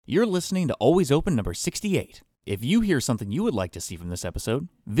You're listening to Always Open number 68. If you hear something you would like to see from this episode,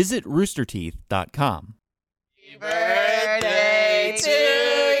 visit roosterteeth.com. Happy birthday to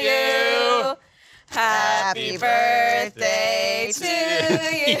you. Happy birthday to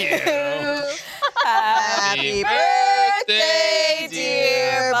you. Happy birthday,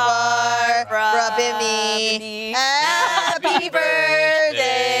 dear Barbara Bimmy. Happy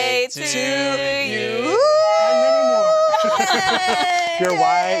birthday to you. And many more. Your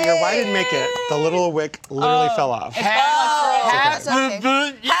Y didn't make it. The little wick literally fell off. Happy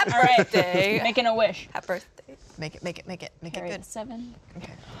birthday. Making a wish. Happy birthday. Make it good. 7.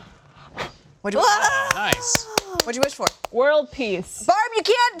 Okay. What'd you wish? Nice. What'd you wish for? World peace. Barb, you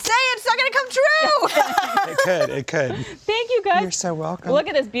can't say it. It's not gonna come true. It could. Thank you guys. You're so welcome. Look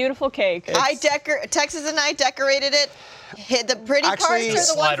at this beautiful cake. Texas and I decorated it. Hit the pretty Actually, parts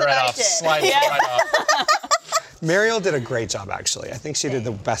are the Slide ones right that off. I did. Slide right off. Mariel did a great job, actually. I think she did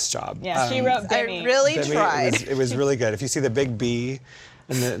the best job. Yeah, she wrote Bimmy. I really Bimmy, tried. It was really good. If you see the big B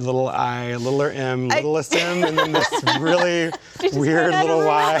and the little I, littler M, littlest M, and then this really weird little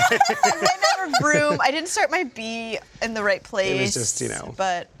Y. I ran out of room. I didn't start my B in the right place. It was just, But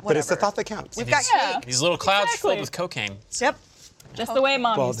whatever. But it's the thought that counts. We've got cake. These little clouds Exactly. filled with cocaine. Yep. Just the way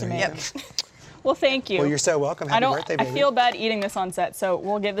Mom Well, used to there make you them. Well, thank you. Well, you're so welcome. Happy birthday, I baby. feel bad eating this on set, so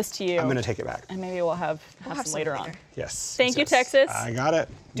we'll give this to you. I'm going to take it back. And maybe we'll have some later on. Yes. Thank you, yes. Texas. I got it.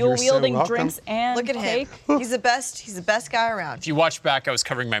 Dual You're so wielding welcome. drinks and Look at cake. him. He's the best. He's the best guy around. If you watch back, I was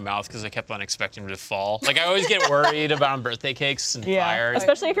covering my mouth because I kept on expecting them to fall. Like, I always get worried about birthday cakes and Yeah, fire.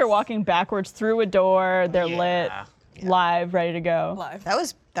 especially if you're walking backwards through a door, they're lit, Yeah. live, ready to go. Live. That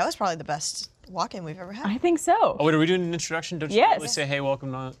was probably the best walk-in we've ever had. I think so. Oh, wait, are we doing an introduction? Don't you Yes. really say, hey,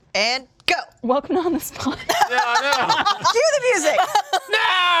 welcome to... And go. Welcome to On the Spot. No. Cue the music.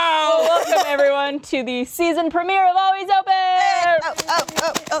 No! Welcome, everyone, to the season premiere of Always Open.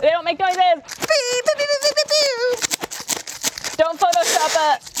 Oh. They don't make noises. Beep, beep, beep, beep, beep, beep. Don't Photoshop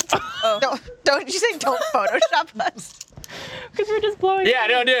it. Don't you say don't Photoshop us. Because we're just blowing. Yeah,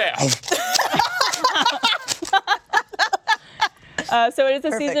 don't do it. So it is a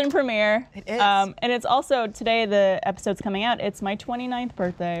Perfect. season premiere. It is. And it's also, today the episode's coming out, it's my 29th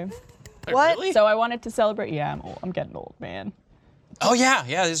birthday. Wait, What? Really? So I wanted to celebrate. Yeah, I'm getting old, man. Oh, yeah.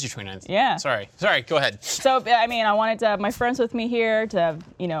 Yeah, this is your 29th. Yeah. Sorry, go ahead. So, I mean, I wanted to have my friends with me here, to have,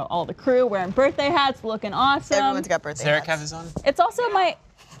 all the crew wearing birthday hats, looking awesome. Everyone's got birthday Does Eric have hats. his on? It's also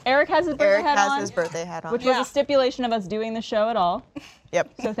Eric has his birthday Eric hat has on. his birthday hat on. Which was a stipulation of us doing the show at all.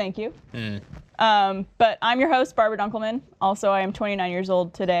 Yep. So thank you. But I'm your host, Barbara Dunkelman. Also, I am 29 years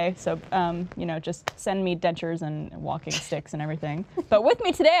old today, so just send me dentures and walking sticks and everything. But with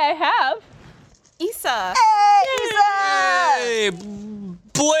me today, I have Yssa. Hey,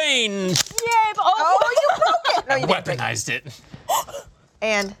 Blaine! Yay! Oh, you broke it. No, you didn't break it. Weaponized it.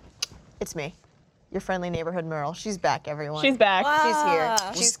 And it's me, your friendly neighborhood Merle. She's back, everyone. She's back, She's here.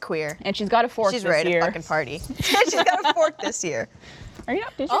 She's queer. and she's got a fork She's this ready year. to fucking party. She's got a fork this year. Are you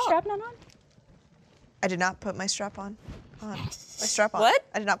not? Did your strap not on? I did not put my strap on. My strap on. What?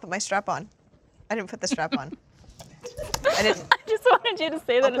 I did not put my strap on. I didn't put the strap on. I didn't. I just wanted you to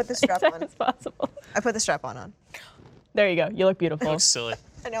say that put as the strap many on. times as possible. I put the strap on. There you go. You look beautiful. Looks silly.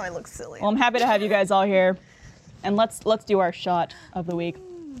 I know I look silly. Well, I'm happy to have you guys all here, and let's do our shot of the week.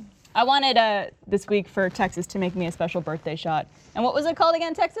 I wanted this week for Texas to make me a special birthday shot. And what was it called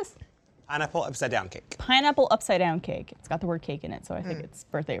again, Texas? Pineapple upside down cake. Pineapple upside down cake. It's got the word cake in it, so I think it's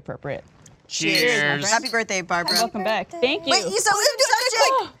birthday appropriate. Cheers. Happy birthday, Barbara. Welcome back. Thank you. Wait, you saw him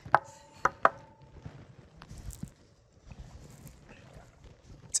touching.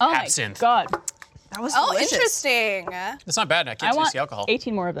 Oh my absinthe. God. That was Oh, delicious. interesting. That's not bad. I I can't want taste the alcohol.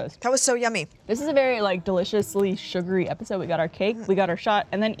 18 more of those. That was so yummy. This is a very deliciously sugary episode. We got our cake, we got our shot,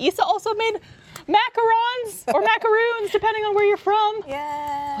 and then Yssa also made macarons or macaroons, depending on where you're from.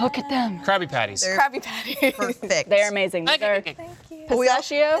 Yeah. Look at them. Krabby Patties. Krabby Patty. Perfect. They're amazing. These are Thank you.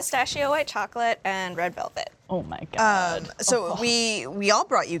 pistachio. Pistachio, white chocolate, and red velvet. Oh my God. So we all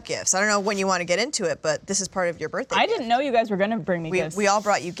brought you gifts. I don't know when you want to get into it, but this is part of your birthday. I didn't know you guys were going to bring me gifts. We all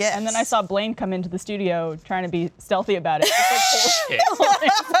brought you gifts. And then I saw Blaine come into the studio trying to be stealthy about it. Shit.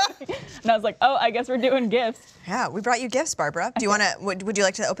 And I was like, oh, I guess we're doing gifts. Yeah, we brought you gifts, Barbara. Do you want to? Would you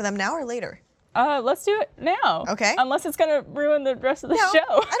like to open them now or later? Let's do it now. Okay. Unless it's going to ruin the rest of the No, show.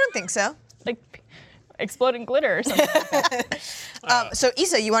 I don't think so. Like exploding glitter or something. So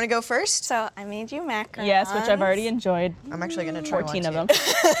Yssa, you want to go first? So I made you macarons. Yes, which I've already enjoyed. I'm actually going to try 14 of one, them. too,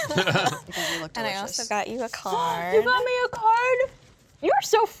 because you look And I delicious. also got you a card. You got me a card? You're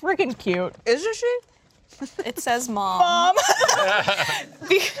so freaking cute. Isn't she? It says mom. All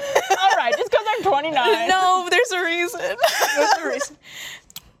right, just because I'm 29. No, there's a reason. What's the reason?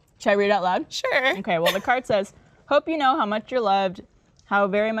 Should I read it out loud? Sure. Okay, well, the card says, hope you know how much you're loved, how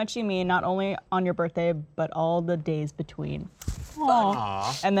very much you mean, not only on your birthday, but all the days between.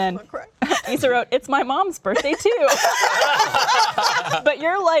 Aww. And then Yssa wrote, it's my mom's birthday too. But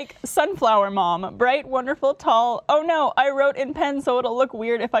you're like sunflower mom, bright, wonderful, tall. Oh no, I wrote in pen so it'll look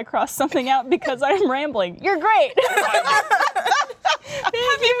weird if I cross something out because I'm rambling. You're great.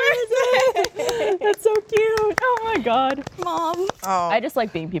 Happy birthday. That's so cute. Oh my God. Mom. Oh. I just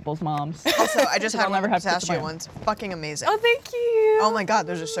like being people's moms. Also, I just had I'll one never of the have to pistachio buy 'em. ones. Fucking amazing. Oh, thank you. Oh my God,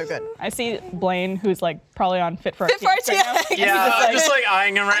 those are so good. I see Blaine, who's like probably on Fit for Fit for RTX right now. RTX. Yeah, I'm just like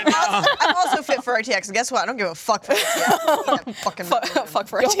eyeing him right now. I'm also fit for RTX, and guess what? I don't give a fuck for RTX. Yeah, fucking Fuck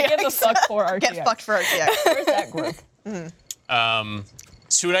for Don't give a RTX. fuck for RTX. get fucked for RTX. Where's that group?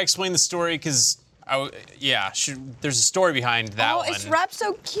 Should I explain the story? Because there's a story behind that Oh, one. it's wrapped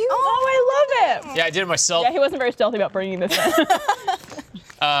so cute. Oh, I love it. Yeah, I did it myself. Yeah, he wasn't very stealthy about bringing this in.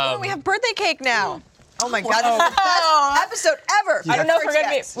 We have birthday cake now. Oh my God, this is the best episode ever. I don't know if we're gonna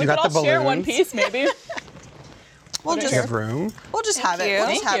be. RTX. We You could got all the share one balloons? piece, maybe. We'll Do just, you have room? we'll just have it. you. We'll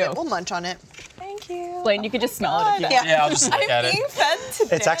just Thank have you. it. We'll munch on it. Thank you. Blaine, you could just smell it if you want. Yeah, I'll just look at I'm it. being fed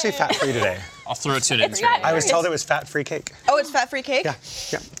today. It's actually fat-free today. I'll throw it to an It's intern. not- I was told it was fat-free cake. Oh, it's fat-free cake? Yeah,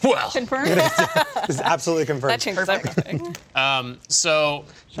 yeah. Well, Confirmed. This is absolutely confirmed. That changes everything. so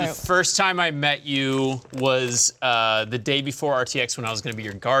the Sorry. first time I met you was the day before RTX when I was going to be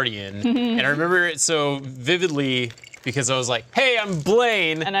your guardian. And I remember it so vividly because I was like, hey, I'm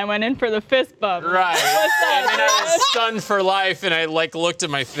Blaine. And I went in for the fist bump. Right. What's that? And then I was stunned for life, and I like looked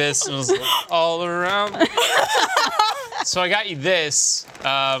at my fist and was like, all around. So I got you this.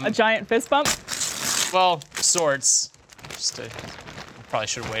 A giant fist bump. Well, sorts. I probably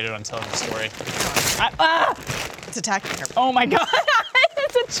should have waited on telling the story. It's attacking her. Oh my God.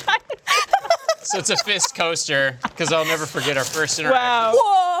 It's a giant. So it's a fist coaster, because I'll never forget our first interaction. Wow.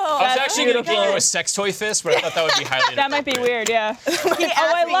 Whoa. I was That's actually going to get beautiful. you a sex toy fist, but I thought that would be highly That might be inappropriate. weird, yeah. He Oh,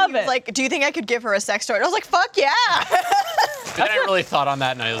 I asked me, love he was it. like, do you think I could give her a sex toy? And I was like, fuck yeah. But then I really thought on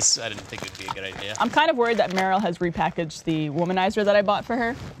that, and I didn't think it would be a good idea. I'm kind of worried that Mariel has repackaged the womanizer that I bought for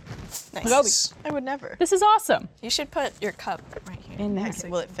her. Nice. I would never. This is awesome. You should put your cup right here. In there.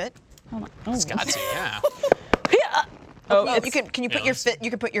 Will it fit? Hold on. Oh, It's got to, yeah. oh, No, it's you can you put Yeah, your let's- you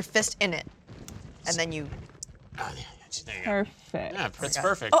can put your fist in it, and then you. Oh, yeah, there you go. perfect. Yeah, it's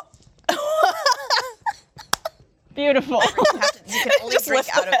perfect. Beautiful. You can only drink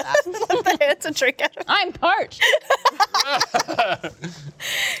out of that. It's a drink out of I'm parched.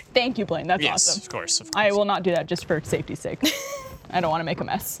 Thank you, Blaine. That's Yes, awesome. of course. I will not do that just for safety's sake. I don't want to make a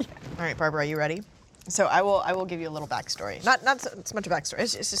mess. All right, Barbara, are you ready? So I will give you a little backstory. Not so much a backstory.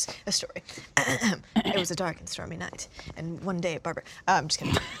 It's just a story. It was a dark and stormy night, and one day, Barbara. I'm just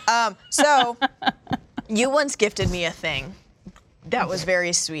kidding. So you once gifted me a thing that was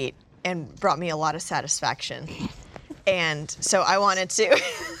very sweet and brought me a lot of satisfaction, and so I wanted to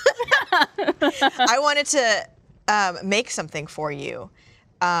make something for you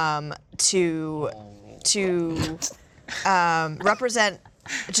to represent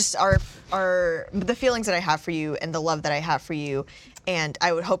just the feelings that I have for you and the love that I have for you, and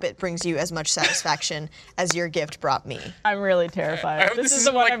I would hope it brings you as much satisfaction as your gift brought me. I'm really terrified. I hope This this is is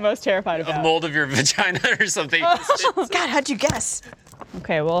the one like I'm most terrified A about. mold of your vagina or something. God, how'd you guess?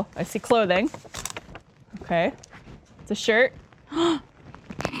 Okay, well, I see clothing. Okay. It's a shirt.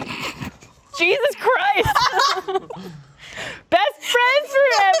 Jesus Christ! Best friends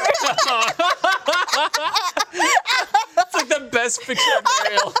forever! It's like the best picture of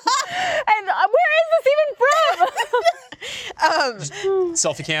Mariel. And where is this even from?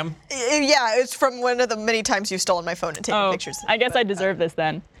 Selfie cam. Yeah, it's from one of the many times you've stolen my phone and taken pictures. I guess I deserve this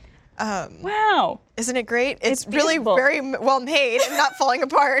then. Wow. Isn't it great? It's It's really beautiful. very well made and not falling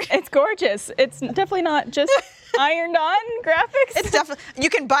apart. It's gorgeous. It's definitely not just ironed on graphics. It's definitely, you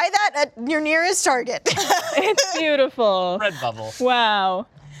can buy that at your nearest Target. It's beautiful. Red bubble. Wow.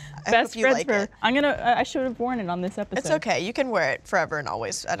 I Best hope you friends like forever. it. I'm gonna. I should have worn it on this episode. It's okay. You can wear it forever and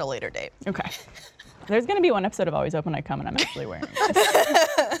always at a later date. Okay. There's gonna be one episode of Always Open I Come, and I'm actually wearing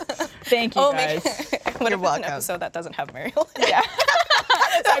it. Thank you, Oh, guys. What You're if it's welcome. an episode that doesn't have Mariel? Yeah.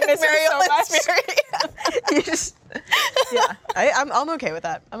 I miss her Mariel so and much. Mary. You just, yeah, I'm okay with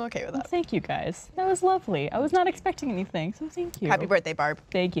that. I'm okay with that. Thank you, guys. That was lovely. I was not expecting anything, so thank you. Happy birthday, Barb.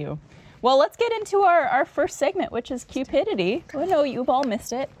 Thank you. Well, let's get into our first segment, which is Cupidity. I know you've all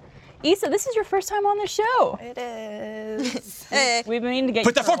missed it. Yssa, this is your first time on the show. It is. Hey. We've been meaning to get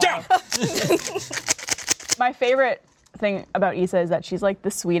Put you that for a fork down. while. My favorite thing about Yssa is that she's like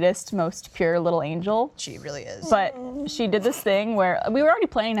the sweetest, most pure little angel. She really is. But she did this thing where we were already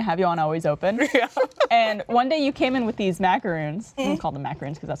planning to have you on Always Open. Yeah. And one day you came in with these macaroons. I'm gonna call them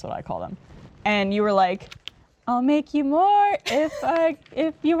macaroons because that's what I call them. And you were like, I'll make you more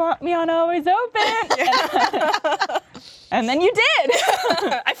if you want me on Always Open. Yeah. And then you did.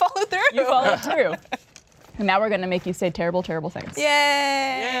 I followed through. You followed through. And now we're gonna make you say terrible, terrible things.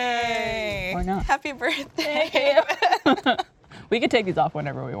 Yay! Or not. Happy birthday. We could take these off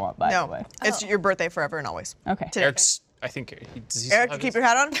whenever we want, by the way. It's your birthday forever and always. Okay. Today. Eric's, I think, does he still Eric, have you keep his- your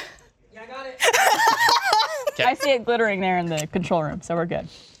hat on? I see it glittering there in the control room, so we're good.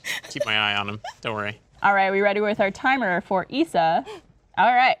 Keep my eye on him. Don't worry. All right, we ready with our timer for Yssa?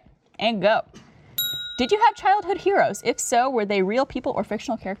 All right, and go. Did you have childhood heroes? If so, were they real people or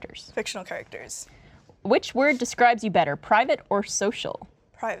fictional characters? Fictional characters. Which word describes you better, private or social?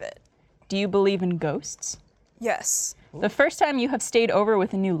 Private. Do you believe in ghosts? Yes. The first time you have stayed over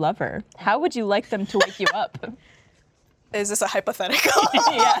with a new lover, how would you like them to wake you up? Is this a hypothetical?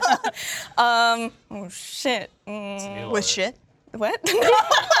 Yeah. Oh shit. With shit? What?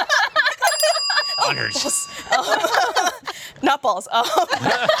 Honored. Not balls.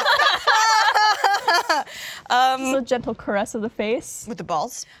 Just a gentle caress of the face. With the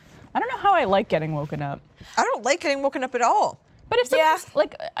balls? I don't know how I like getting woken up. I don't like getting woken up at all. But if someone's,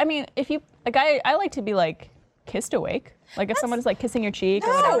 like, I mean, if you, like, I like to be, like, kissed awake. Like, if someone is, like, kissing your cheek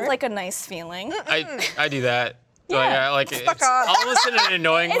or whatever. Sounds like a nice feeling. I do that. Yeah. Like it's off. almost in an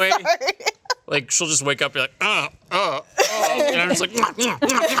annoying way. Like she'll just wake up and be like, and I'm just like,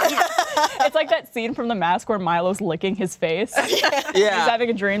 It's like that scene from The Mask where Milo's licking his face. He's having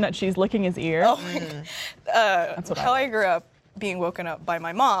a dream that she's licking his ear. Oh That's what How I grew up being woken up by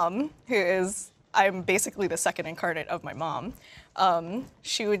my mom, who is, I'm basically the second incarnate of my mom.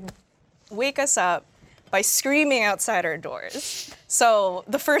 She would wake us up by screaming outside our doors. So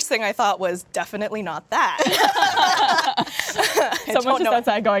the first thing I thought was definitely not that. Someone's just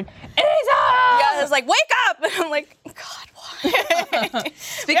outside going, Yssa! Yeah, I was like, wake up! And I'm like, God, why?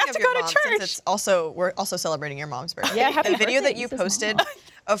 Speaking have of to your go to mom, church. since it's also, we're also celebrating your mom's birthday. Yeah, happy the video birthday, that you Issa's posted mom.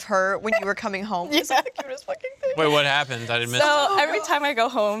 of her when you were coming home was the cutest fucking thing. wait, what happened? I didn't miss it. So every time I go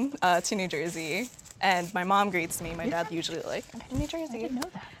home to New Jersey, and my mom greets me, my dad usually like, I'm from New Jersey. I didn't know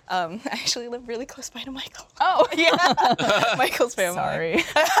that. I actually live really close by to Michael. Oh, Yeah, Michael's family. sorry.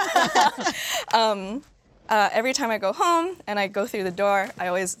 Every time I go home and I go through the door, I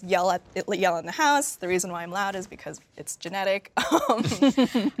always yell in the house. The reason why I'm loud is because it's genetic.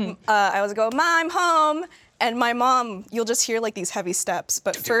 I always go, "Ma, I'm home," and my mom, you'll just hear like these heavy steps,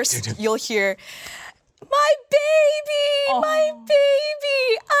 but first you'll hear, "My baby, my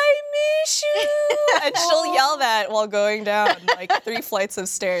baby, I miss you," and she'll yell that while going down like 3 flights of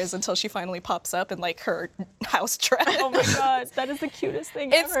stairs until she finally pops up in like her house dress. Oh my God, that is the cutest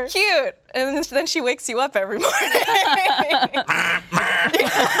thing It's ever. cute. And then she wakes you up every morning.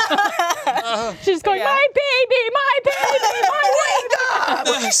 She's going, Yeah. my baby, my baby, my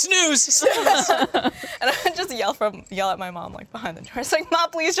baby. Snooze. And I just yell at my mom like behind the door. It's like, Mom,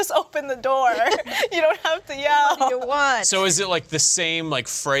 please just open the door. You don't have to yell. You want? So is it like the same like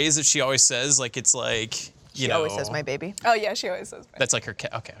phrase that she always says? Like it's like you She know. always says my baby. Oh yeah, she always says. That's like her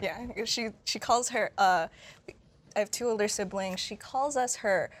cat. Okay. Yeah, she calls her. I have 2 older siblings. She calls us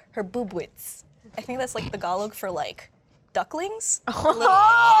her boobwits. I think that's like Tagalog for like ducklings. Mariel,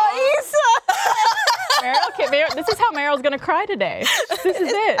 this is how Mariel's gonna cry today. This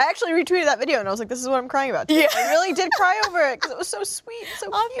is it. I actually retweeted that video and I was like, this is what I'm crying about. Yeah. I really did cry over it because it was so sweet, so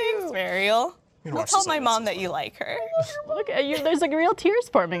Oh, cute. thanks, Mariel. gonna Don't watch tell this my later. mom that you like her. Look at you. There's like real tears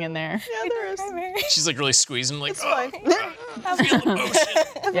forming in there. Yeah, there is. Hi, Mary. She's like really squeezing, like It's fine. feel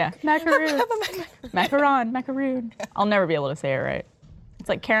emotion. Yeah. Macaroon. Macaroon. I'll never be able to say it right. It's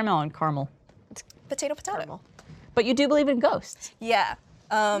like caramel and caramel. Potato. But you do believe in ghosts. Yeah.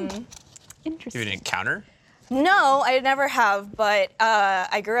 You have Interesting. an encounter? No, I never have, but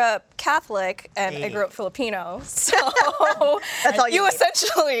I grew up Catholic and I grew up Filipino, so That's all you need.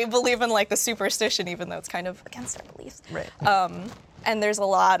 essentially believe in like the superstition, even though it's kind of against our beliefs. Right. And there's a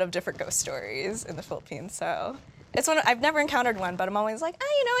lot of different ghost stories in the Philippines, so it's one I've never encountered one, but I'm always like,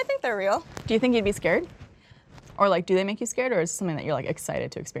 I think they're real. Do you think you'd be scared? Or like, do they make you scared, or is it something that you're like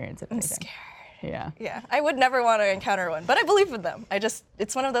excited to experience? If anything? Scared. Yeah. Yeah, I would never want to encounter one, but I believe in them. It's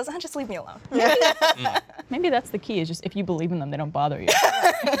one of those, just leave me alone. Maybe that's the key. Is just if you believe in them, they don't bother you.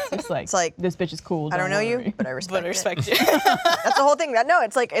 It's like like, this bitch is cool. I don't know you, worry. but I respect But I it. respect you. That's the whole thing. No,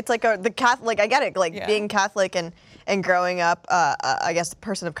 it's like the Catholic. I get it. Like Yeah. being Catholic and growing up, I guess a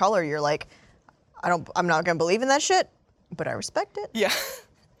person of color. You're like, I'm not gonna believe in that shit, but I respect it. Yeah.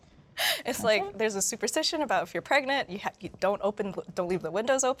 It's like there's a superstition about if you're pregnant, you don't leave the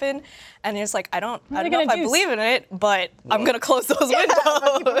windows open, and it's like I don't know if I believe in it, but I'm gonna close those windows.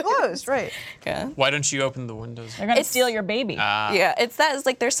 Keep them closed, right? Yeah. Why don't you open the windows? They're gonna steal your baby. Yeah, it's that. It's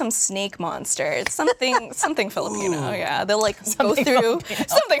like there's some snake monster. It's something Filipino. Yeah, they'll like go through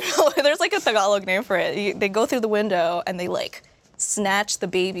something. There's like a Tagalog name for it. They go through the window and they like snatch the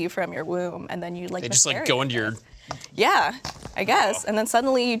baby from your womb, and then you like. They just like go into your. Yeah, I guess, and then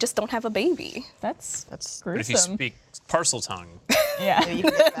suddenly you just don't have a baby. That's gruesome. But if you speak parcel tongue. Yeah. You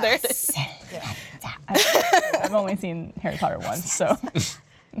can get There back. it is. I've only seen Harry Potter once, so it's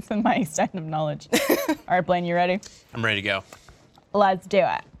in my extent of knowledge. All right, Blaine, you ready? I'm ready to go. Let's do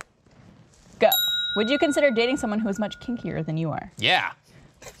it. Go. Would you consider dating someone who is much kinkier than you are? Yeah.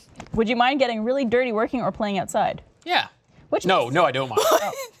 Would you mind getting really dirty working or playing outside? Yeah. Which No, I don't mind.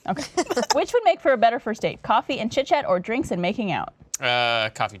 Okay. Which would make for a better first date? Coffee and chit chat or drinks and making out?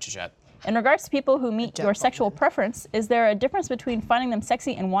 Coffee chit chat. In regards to people who meet your sexual preference, is there a difference between finding them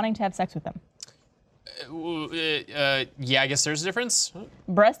sexy and wanting to have sex with them? Yeah, I guess there's a difference.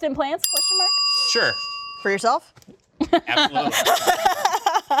 Breast implants? Question mark. Sure. For yourself? Absolutely.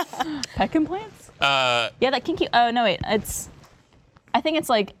 Peck implants? Uh, Yeah, that kinky. Oh no, wait. I think it's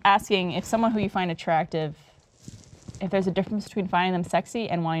like asking if someone who you find attractive, if there's a difference between finding them sexy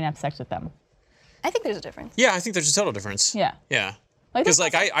and wanting to have sex with them. I think there's a difference. yeah, I think there's a total difference. Yeah. Yeah. Like, Because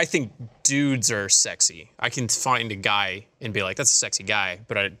that's like I think dudes are sexy. I can find a guy and be like, that's a sexy guy,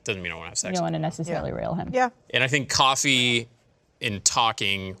 but it doesn't mean I want to have You sex. don't want to necessarily rail him. Yeah. And I think coffee and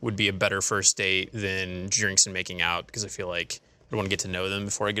talking would be a better first date than drinks and making out because I feel like I want to get to know them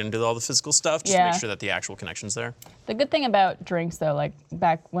before I get into all the physical stuff, just to Yeah. make sure that the actual connection's there. The good thing about drinks, though, like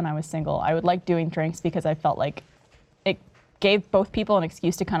back when I was single, I would like doing drinks because I felt like it gave both people an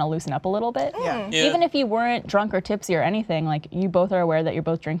excuse to kind of loosen up a little bit. Yeah. Yeah. Even if you weren't drunk or tipsy or anything, like you both are aware that you're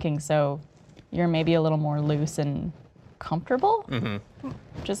both drinking, so you're maybe a little more loose and comfortable. Mm-hmm.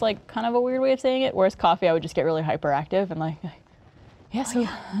 Just like kind of a weird way of saying it. Whereas coffee, I would just get really hyperactive and like, yes,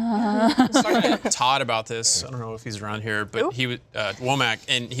 I was talking to Todd about this. I don't know if he's around here, but he was Womack,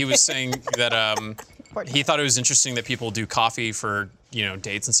 and he was saying that he thought it was interesting that people do coffee for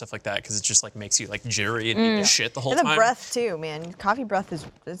dates and stuff like that because it just like makes you like jittery and eat shit the whole And the time. breath too, man. Coffee breath is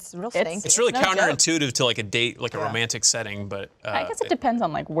real stinky. It's really No joke. counterintuitive to like a date, like a Yeah. romantic setting, but I guess it depends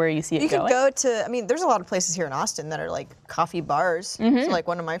on like where you see it You could going. go to, I mean, there's a lot of places here in Austin that are like coffee bars. Mm-hmm. So like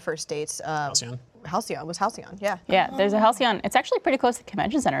one of my first dates, Halcyon? Halcyon, yeah. Yeah, there's a Halcyon. It's actually pretty close to the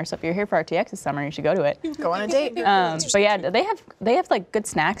convention center, so if you're here for RTX this summer, you should go to it. Go on a date. But yeah, they have like good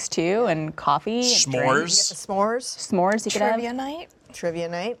snacks too, and coffee, and drinks. The S'mores. s'mores, S'mores you could Trivia have. night. trivia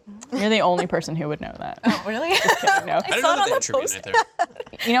night. You're the only person who would know that. Really? No. I didn't know that they had trivia night there.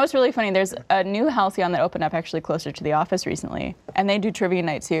 You know what's really funny? There's a new Halcyon that opened up actually closer to the office recently, and they do trivia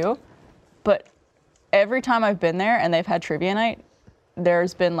night too. But every time I've been there and they've had trivia night,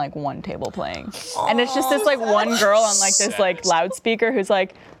 there's been like one table playing. And it's just this like one girl on like this like loudspeaker who's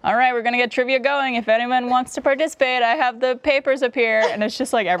like, all right, we're gonna get trivia going. If anyone wants to participate, I have the papers up here. And it's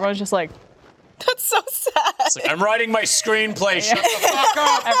just like, everyone's just like, That's so sad. It's like, I'm writing my screenplay. Shut the fuck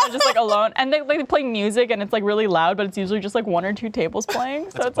up. everyone's just like alone. And they like play music and it's like really loud, but it's usually just like one or two tables playing.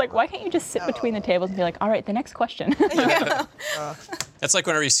 So it's like, why can't you just sit between the tables and be like, all right, the next question. That's like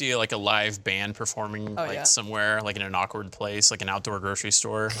whenever you see like a live band performing like yeah. somewhere, like in an awkward place, like an outdoor grocery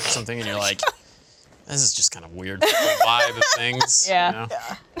store or something, and you're like, this is just kind of weird vibe of things. Yeah.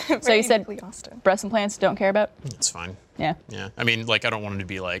 You know? So you said Uniquely Austin. breast implants don't care about? It's fine. Yeah. Yeah. I mean, like, I don't want them to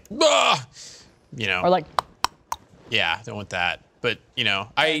be like, ah! Or like, Yeah, don't want that. But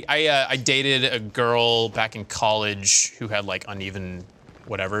I dated a girl back in college who had like uneven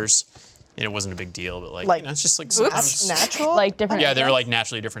whatevers, and it wasn't a big deal. But like it's just like sometimes. Natural? like different. Yeah, they're like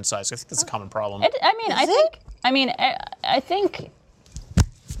naturally different size. I think that's a common problem. I think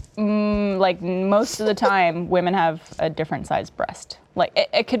like most of the time women have a different sized breast. Like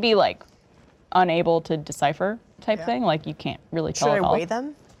it could be like unable to decipher type thing. Like you can't really tell Should at I all. weigh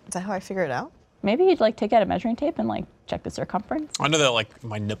them? Is that how I figure it out? Maybe you'd like take out a measuring tape and like check the circumference. I know that like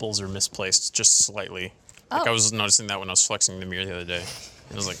my nipples are misplaced just slightly. Like I was noticing that when I was flexing the mirror the other day.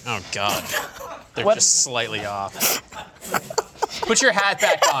 And I was like, oh God, they're just slightly off. Put your hat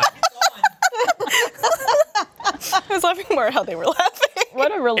back on. I was laughing more at how they were laughing.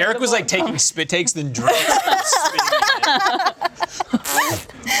 What a relatable. Eric was like taking spit takes, then drinking.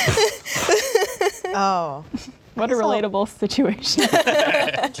 Oh, What a relatable situation.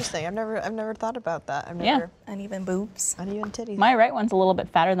 interesting. I've never thought about that. I've Yeah. never Uneven boobs. uneven titties. My right one's a little bit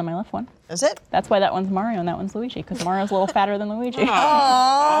fatter than my left one. Is it? That's why that one's Mario and that one's Luigi, because Mario's a little fatter than Luigi.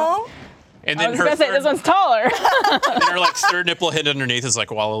 Aww. And I then was her gonna say this one's taller. and her like third nipple hit underneath is like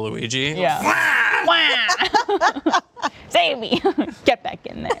Waluigi. Yeah. Save me. Get back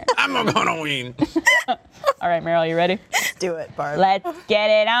in there. I'm gonna win. All right, Mariel, you ready? Do it, Barb. Let's get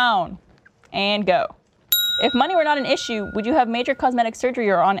it on. And go. If money were not an issue, would you have major cosmetic surgery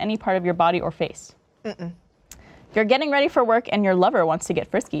or on any part of your body or face? You're getting ready for work and your lover wants to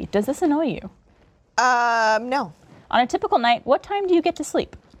get frisky. Does this annoy you? No. On a typical night, what time do you get to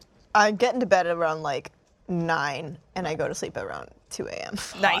sleep? I get into bed around like 9, and I go to sleep around 2 a.m.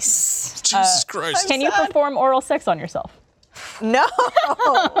 Nice. Jesus Christ. Can you perform oral sex on yourself? No. Who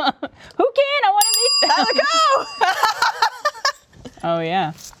can? I want to meet them. Let's go. Oh,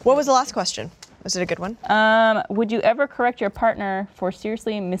 yeah. What was the last question? Was it a good one? Would you ever correct your partner for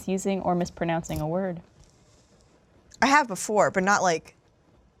seriously misusing or mispronouncing a word? I have before, but not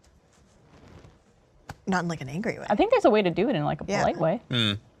in like an angry way. I think there's a way to do it in like a Yeah. polite way.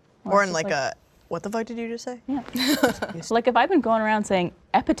 Or in just like like- a, what the fuck did you just say? Yeah. So like if I've been going around saying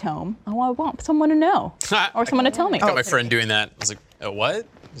epitome, I want someone to know or someone to tell me. Got my friend doing that. I was like, what?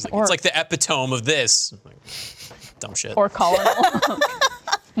 He's like, Or- it's like the epitome of this. I'm like, dumb shit. Or colonel.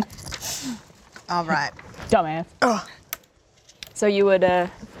 All right. Dumbass. So you would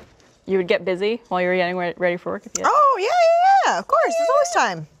get busy while you were getting ready for work if you had. Oh, yeah. Of course. There's always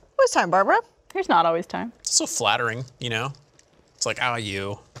time. Always time, Barbara. There's not always time. It's so flattering, you know? It's like, oh,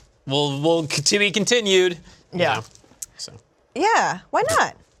 you. We'll to be continued. you Yeah. know? So Yeah. Why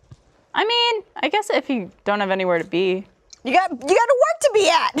not? I mean, I guess if you don't have anywhere to be. You got work to be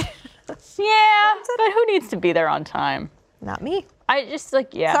at. Yeah, but who needs to be there on time? Not me. I just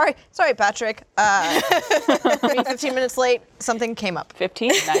like, yeah. Sorry, Patrick. Being 15 minutes late, something came up. 15?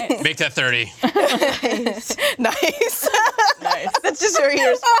 Nice. make that 30. Nice. Nice. That's just where he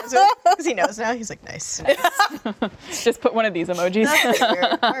responds with, because he knows now. He's like, nice. Just put one of these emojis. We're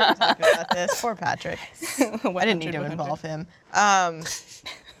talking about this. Poor Patrick. I didn't need to involve him.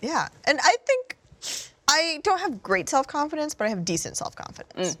 Yeah, and I think I don't have great self-confidence, but I have decent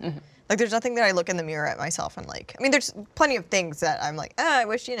self-confidence. Like, there's nothing that I look in the mirror at myself and like, I mean, there's plenty of things that I'm like, I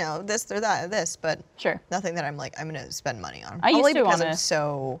wish, this or that or this, but Sure. nothing that I'm like, I'm gonna spend money on. I used Only to because I'm wanna-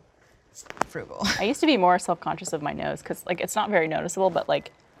 so frugal. I used to be more self-conscious of my nose because like it's not very noticeable, but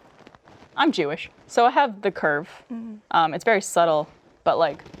like I'm Jewish, so I have the curve. It's very subtle, but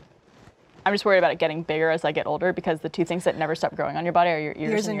like I'm just worried about it getting bigger as I get older because the two things that never stop growing on your body are your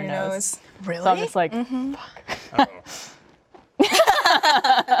ears and your nose. Really? So I'm just like,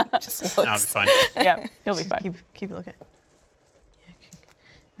 That'll be fine. yeah, you'll be fine. Keep looking.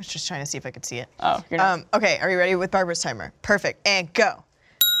 I was just trying to see if I could see it. Oh, you're not. Okay, are you ready with Barbara's timer? Perfect, and go.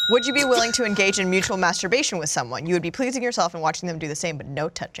 Would you be willing to engage in mutual masturbation with someone? You would be pleasing yourself and watching them do the same, but no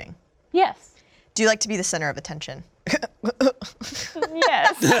touching. Yes. Do you like to be the center of attention?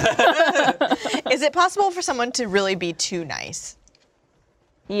 Yes. Is it possible for someone to really be too nice?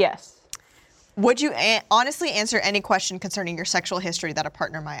 Yes. Would you honestly answer any question concerning your sexual history that a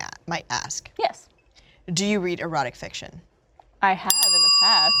partner might ask? Yes. Do you read erotic fiction? I have in the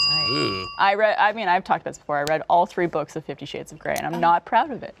past. Ooh. I've talked about this before. I read all 3 books of 50 Shades of Grey, and I'm not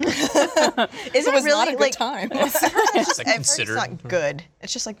proud of it. Is It it was really not a good like? time. It's like I've heard considered. it's not good.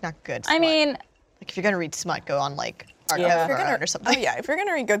 It's just like not good. I smut. mean, like if you're gonna read smut, go on like Art Yeah. of If you're Art or something. Yeah, if you're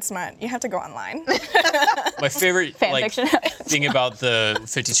gonna read good smut, you have to go online. My favorite Fan like fiction. thing about the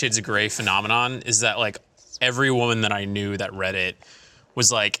 50 Shades of Grey phenomenon is that like every woman that I knew that read it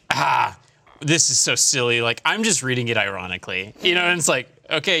was like, this is so silly. Like, I'm just reading it ironically. And it's like,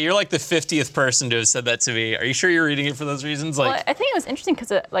 okay, you're like the 50th person to have said that to me. Are you sure you're reading it for those reasons? Like, well, I think it was interesting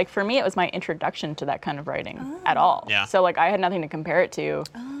because, like, for me, it was my introduction to that kind of writing at all. Yeah. So, like, I had nothing to compare it to.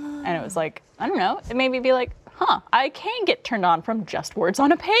 And it was like, I don't know, it made me be like, I can get turned on from just words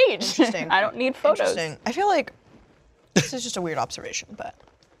on a page. Interesting. I don't need photos. Interesting. I feel like this is just a weird observation, but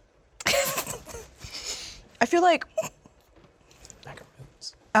I feel like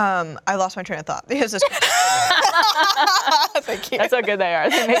I lost my train of thought because this. Thank you. That's how good they are.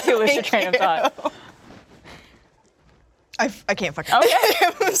 They make you lose your train of thought. I can't fucking.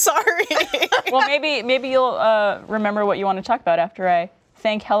 Okay. I'm sorry. Well, maybe you'll remember what you want to talk about after I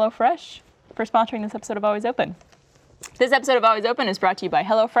thank HelloFresh for sponsoring this episode of Always Open. This episode of Always Open is brought to you by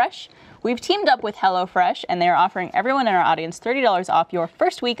HelloFresh. We've teamed up with HelloFresh, and they are offering everyone in our audience $30 off your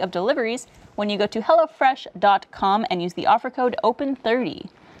first week of deliveries when you go to HelloFresh.com and use the offer code OPEN30.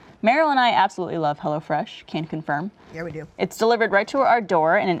 Mariel and I absolutely love HelloFresh, can confirm. Yeah, we do. It's delivered right to our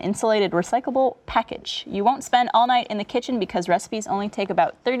door in an insulated recyclable package. You won't spend all night in the kitchen because recipes only take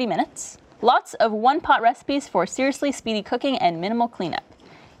about 30 minutes. Lots of one-pot recipes for seriously speedy cooking and minimal cleanup.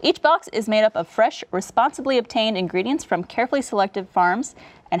 Each box is made up of fresh, responsibly obtained ingredients from carefully selected farms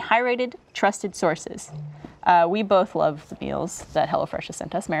and high-rated, trusted sources. We both love the meals that HelloFresh has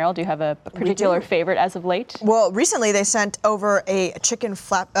sent us. Mariel, do you have a particular favorite as of late? Well, recently they sent over a chicken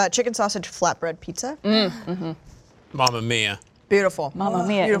sausage flatbread pizza. Mamma mia. Beautiful. Mamma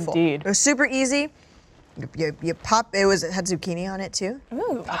mia, Beautiful. indeed. It was super easy. You pop. It had zucchini on it too.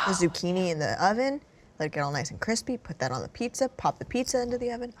 Ooh. Pop the zucchini in the oven. Let it get all nice and crispy. Put that on the pizza. Pop the pizza into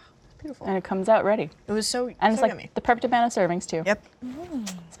the oven. Beautiful. And it comes out ready. It was so And it's so like yummy. the perfect amount of servings too. Yep.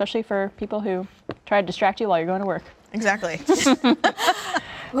 Especially for people who try to distract you while you're going to work. Exactly.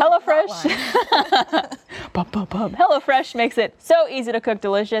 HelloFresh. HelloFresh makes it so easy to cook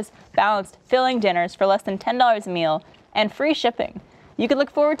delicious, balanced, filling dinners for less than $10 a meal and free shipping. You can look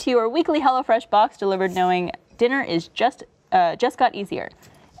forward to your weekly HelloFresh box delivered knowing dinner is just got easier.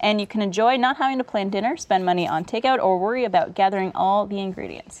 And you can enjoy not having to plan dinner, spend money on takeout, or worry about gathering all the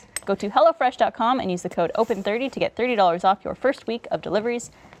ingredients. Go to HelloFresh.com and use the code OPEN30 to get $30 off your first week of deliveries.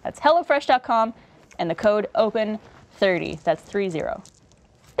 That's HelloFresh.com and the code OPEN30. That's 30.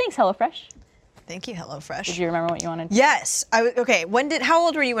 Thanks, HelloFresh. Thank you, HelloFresh. Did you remember what you wanted? Yes. Okay. How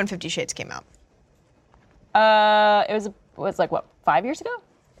old were you when 50 Shades came out? It was like, what, 5 years ago?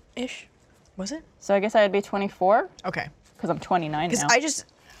 Ish. Was it? So I guess I'd be 24, Okay. because I'm 29 now.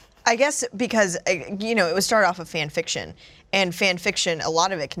 I guess because, it was started off of fan fiction, and fan fiction, a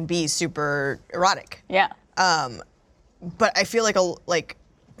lot of it can be super erotic. Yeah. But I feel like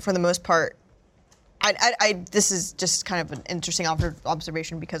for the most part, this is just kind of an interesting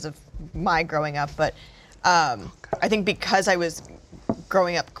observation because of my growing up, but I think because I was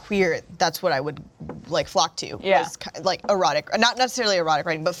growing up queer, that's what I would flock to. Yeah. Was like erotic, not necessarily erotic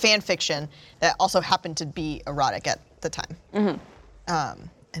writing, but fan fiction that also happened to be erotic at the time. Mm-hmm.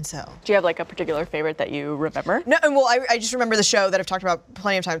 And so. Do you have like a particular favorite that you remember? No, well, I just remember the show that I've talked about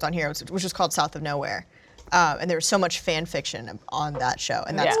plenty of times on here, which was called South of Nowhere. And there was so much fan fiction on that show,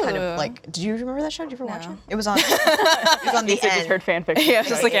 and that's kind of like. Did you remember that show? Did you ever watch it? It was on. It was on the I just end. heard fan fiction. Yeah,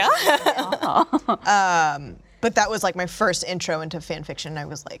 just like, yeah. But that was like my first intro into fan fiction. I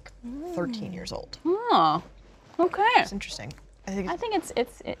was like 13 years old. Oh, okay. It's interesting. I think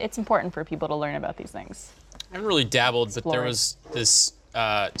it's important for people to learn about these things. I haven't really dabbled, but there Exploring. was this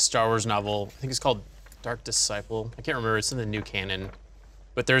Star Wars novel, I think it's called Dark Disciple. I can't remember, it's in the new canon.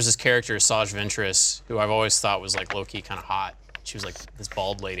 But there's this character, Saj Ventress, who I've always thought was like low-key kind of hot. She was like this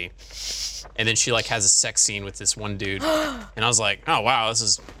bald lady. And then she like has a sex scene with this one dude. And I was like, oh wow, this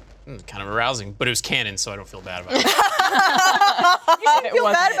is kind of arousing. But it was canon, so I don't feel bad about it. you feel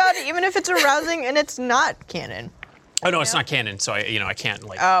bad about it even if it's arousing and it's not canon. Oh no, it's not canon, so I can't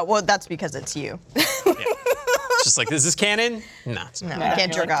like. Well, that's because it's you. Yeah. It's just like, is this canon? No, it's not. No, I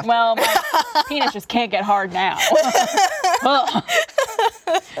can't You're jerk like, off. Well, my penis just can't get hard now. Ugh.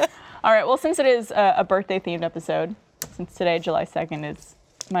 All right, well, since it is a birthday-themed episode, since today, July 2nd, is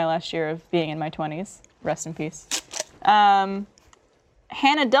my last year of being in my 20s, rest in peace.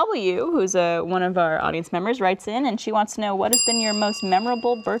 Hannah W., who's one of our audience members, writes in, and she wants to know, what has been your most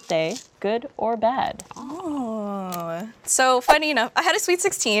memorable birthday, good or bad? Oh. So funny enough, I had a sweet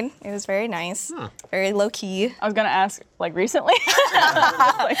 16. It was very nice, very low key. I was going to ask, like, recently?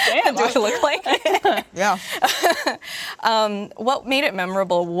 Like, damn, Do I look like? Yeah. What made it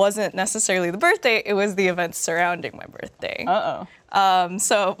memorable wasn't necessarily the birthday, it was the events surrounding my birthday. Uh-oh.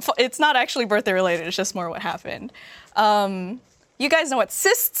 So it's not actually birthday related, it's just more what happened. You guys know what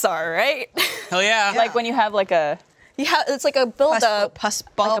cysts are, right? Hell yeah. Like when you have like a... It's like a buildup. Pus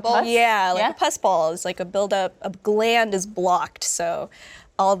ball. Like a pus? Yeah, like Yeah? a pus ball. It's like a buildup. A gland is blocked, so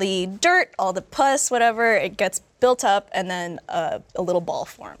all the dirt, all the pus, whatever, it gets built up, and then a little ball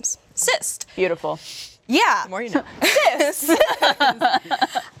forms. Cyst. Beautiful. Yeah. The more you know. Cyst.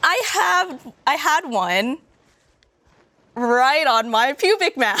 I had one right on my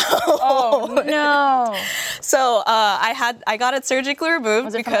pubic mound. Oh, no. So I got it surgically removed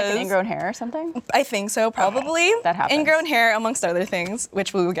Was it from because like an ingrown hair or something? I think so, probably. That happens. Ingrown hair, amongst other things,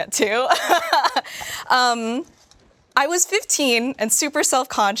 which we will get to. I was 15 and super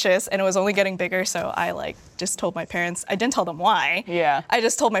self-conscious, and it was only getting bigger, so I just told my parents. I didn't tell them why. Yeah. I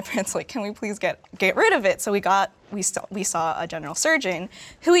just told my parents, can we please get rid of it? So we saw a general surgeon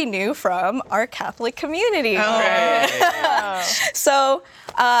who we knew from our Catholic community. So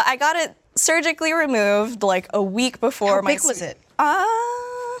I got it surgically removed like a week before. How big was it? An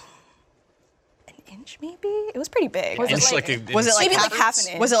inch maybe? It was pretty big. Was it It's like- like Was it like Maybe half, like half an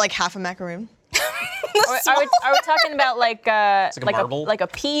inch. Was it like half a macaroon? Are we talking about like like a marble? like a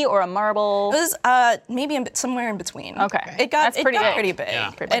pea or a marble? It was maybe somewhere in between. Okay. It got That's pretty big. pretty big.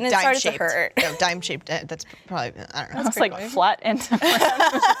 Yeah. And it started to hurt. No, dime-shaped. That's probably, I don't know. It's like flat and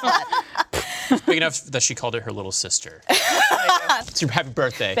Big enough that she called it her little sister. It's your happy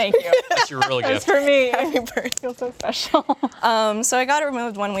birthday. thank you. That's your real gift. For me, it feels so special. So I got it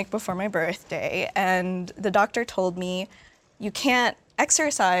removed 1 week before my birthday, and the doctor told me, you can't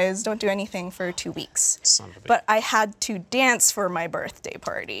exercise, don't do anything for 2 weeks. Son of a bitch. But I had to dance for my birthday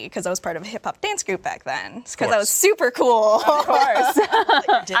party because I was part of a hip hop dance group back then. Because I was super cool. Of course.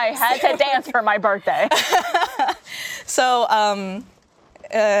 I had to dance for my birthday. So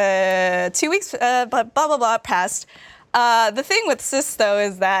 2 weeks, blah, blah, blah, passed. The thing with cysts, though,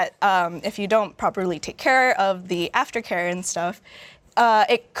 is that if you don't properly take care of the aftercare and stuff,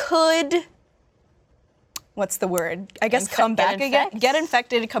 it could, what's the word? I guess come back again. Get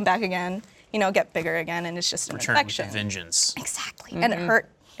infected, come back again, get bigger again, and it's just an Return infection. with a vengeance. Exactly. And it hurt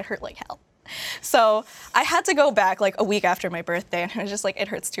like hell. So I had to go back like a week after my birthday, and I was just like, it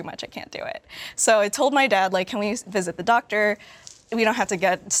hurts too much, I can't do it. So I told my dad, like, can we visit the doctor? We don't have to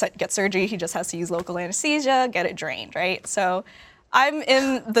get surgery, he just has to use local anesthesia, get it drained, right? So I'm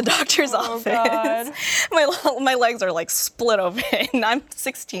in the doctor's office. God. My legs are like split open. I'm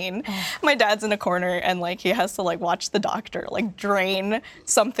 16. My dad's in a corner and like he has to like watch the doctor like drain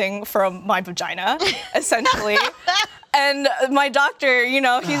something from my vagina, essentially. And my doctor,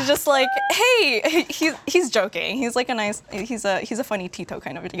 he's just like, hey, he's joking. He's like he's a funny Tito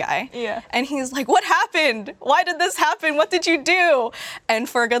kind of a guy. Yeah. And he's like, what happened? Why did this happen? What did you do? And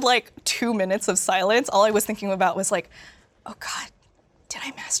for a good like 2 minutes of silence, all I was thinking about was like, oh God, did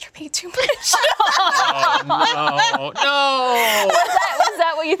I masturbate too much? Oh, no. Was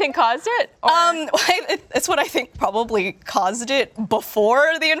that what you think caused it? Or- It's what I think probably caused it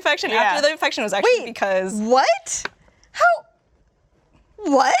before the infection. Yeah. After the infection was actually because What? How?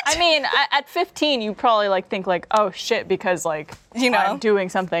 What? I mean, at 15, you probably like think like, oh shit, because like I'm doing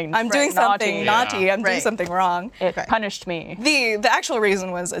something. I'm doing something naughty. Yeah. I'm doing Right. something wrong. It punished me. The actual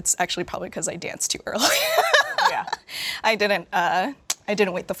reason was it's actually probably because I danced too early. Yeah. I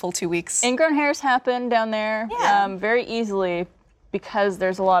didn't wait the full 2 weeks. Ingrown hairs happen down there very easily because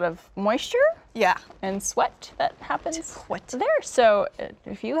there's a lot of moisture Yeah. and sweat that happens there. So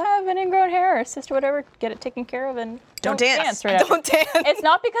if you have an ingrown hair or a cyst or whatever, get it taken care of and Don't dance. right after. Don't dance. It's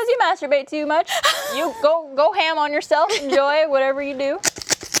not because you masturbate too much. You go ham on yourself. Enjoy whatever you do.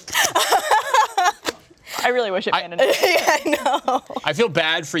 I really wish it ended. Yeah, I know. I feel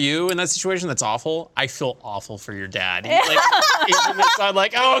bad for you in that situation. That's awful. I feel awful for your dad. He's in this side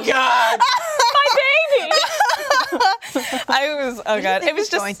like, oh God. My baby. Oh God. It was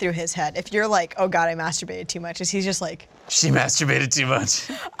just going through his head. If you're like, oh God, I masturbated too much, is he just like, She masturbated too much.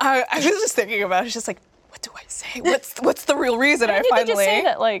 I was just thinking about it. It's just like, what do I say? What's the real reason I You could finally just say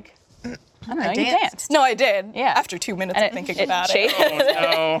that like, I don't know, you danced. danced. No, I did. Yeah. After 2 minutes And of thinking it about shaped. it.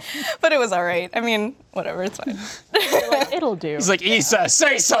 Oh no. But it was all right. I mean, whatever, it's fine. It'll do. He's like, Yssa,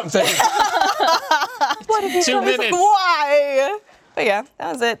 say something. What if 2 minutes. Why? But yeah,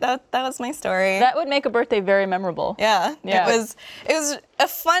 that was it. That was my story. That would make a birthday very memorable. Yeah. Yeah. It was a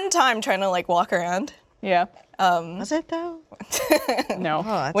fun time trying to like walk around. Yeah. was it though? No.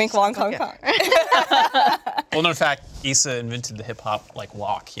 Oh, Wink, wonk, honk, honk. Well, no, in fact, Yssa invented the hip hop like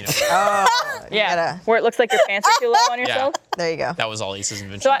walk. Yeah. gotta- Where it looks like your pants are too low on yourself. There you go. That was all Issa's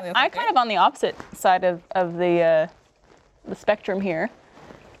invention. So I'm kind of on the opposite side of the spectrum here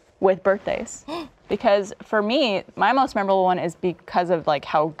with birthdays. Because for me, my most memorable one is because of like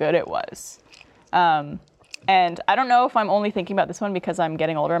how good it was. And I don't know if I'm only thinking about this one because I'm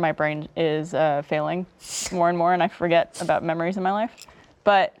getting older. My brain is failing more and more, and I forget about memories in my life.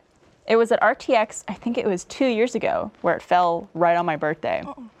 But it was at RTX, I think it was 2 years ago, where it fell right on my birthday.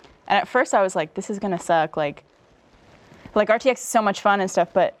 And at first I was like, this is gonna suck. Like RTX is so much fun and stuff,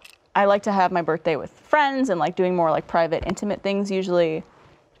 but I like to have my birthday with friends and like doing more like private, intimate things usually.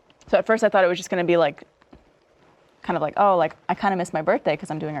 So at first I thought it was just gonna be like, kind of like, oh, like I kind of miss my birthday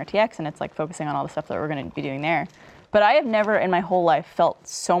because I'm doing RTX and it's like focusing on all the stuff that we're going to be doing there. But I have never in my whole life felt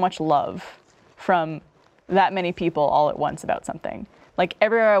so much love from that many people all at once about something. Like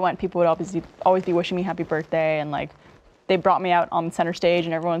everywhere I went, people would always be wishing me happy birthday, and like they brought me out on center stage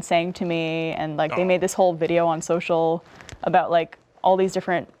and everyone sang to me, and like they made this whole video on social about like all these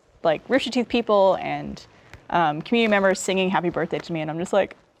different like Rooster Teeth people and community members singing happy birthday to me, and I'm just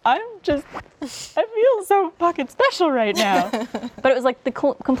like, I feel so fucking special right now. But it was like the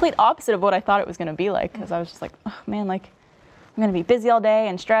complete opposite of what I thought it was going to be like, because I was just like, oh man, like I'm going to be busy all day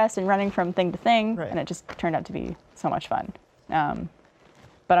and stressed and running from thing to thing. Right. And it just turned out to be so much fun.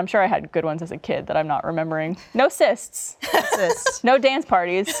 But I'm sure I had good ones as a kid that I'm not remembering. No cysts. No dance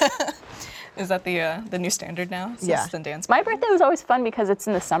parties. Is that the new standard now? Yeah. Cysts and dance. My birthday was always fun because it's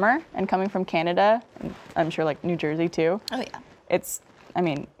in the summer, and coming from Canada, and I'm sure like New Jersey too. Oh yeah. It's, I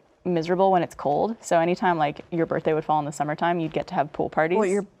mean, miserable when it's cold. So anytime like your birthday would fall in the summertime, you'd get to have pool parties. Well,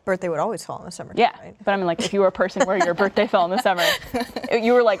 your birthday would always fall in the summer. Yeah, Right? but I mean, like, if you were a person where your birthday fell in the summer,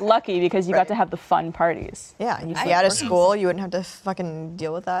 you were, like, lucky because you got to have the fun parties. Yeah, and you'd be out of school. You wouldn't have to fucking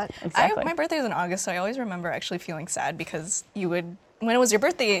deal with that. Exactly. My birthday was in August, so I always remember actually feeling sad because you would, when it was your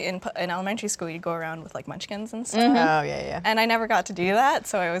birthday in elementary school, you'd go around with like munchkins and stuff. Oh, yeah. And I never got to do that,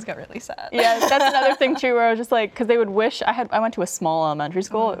 so I always got really sad. Yeah, that's another thing, too, where I was just like, because they would wish, I went to a small elementary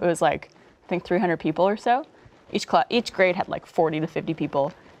school. It was, like, I think 300 people or so. Each grade had, like, 40 to 50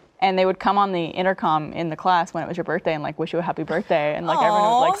 people. And they would come on the intercom in the class when it was your birthday and like wish you a happy birthday and like everyone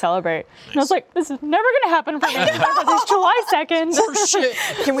would like celebrate. And I was like, this is never gonna happen for me. It's July 2nd. Oh shit.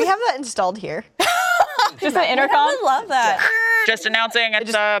 Can we have that installed here? Just an intercom. I would love that. Just announcing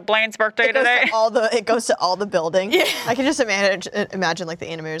it's Blaine's birthday It goes today. it goes to all the building. Yeah. I can just imagine like the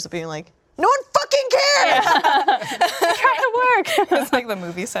animators being like, no one fucking cares. Trying to work. It's like the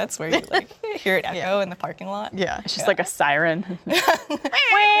movie sets where you like hear it echo in the parking lot. Yeah. It's just like a siren.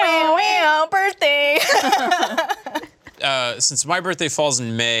 Wow, birthday. Since my birthday falls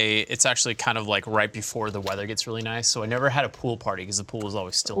in May, it's actually kind of like right before the weather gets really nice. So I never had a pool party because the pool was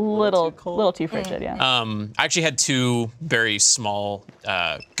always still a little too cold. Little too frigid, yeah. I actually had two very small,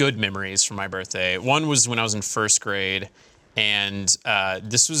 good memories from my birthday. One was when I was in first grade, and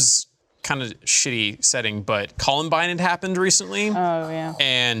this was kind of shitty setting, but Columbine had happened recently. Oh, yeah.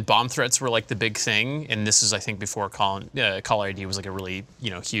 And bomb threats were like the big thing, and this is I think before caller ID was like a really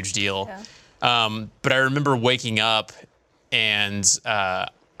huge deal. Yeah. But I remember waking up and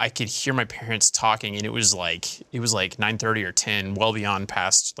I could hear my parents talking, and it was like 9:30 or 10, well beyond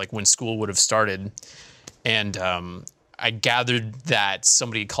past like when school would have started, and I gathered that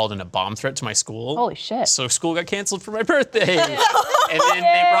somebody called in a bomb threat to my school. Holy shit. So school got canceled for my birthday. And then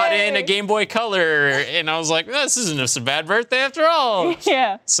they brought in a Game Boy Color, and I was like, this isn't a bad birthday after all.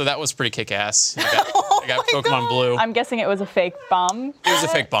 Yeah. So that was pretty kick-ass. I got Pokemon Blue. I'm guessing it was a fake bomb. It was a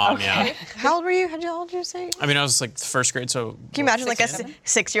fake bomb, yeah. How old were you? How old did you say? I mean, I was like first grade, so. Can you imagine like a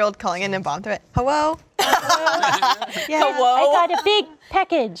 6-year-old calling in a bomb threat? Hello? Yeah. I got a big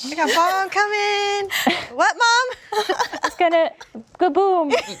package. I got bomb coming. What, Mom? It's gonna go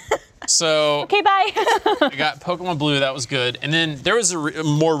boom. So. Okay, bye. I got Pokemon Blue, that was good. And then there was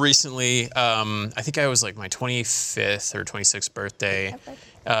more recently, I think I was like my 25th or 26th birthday.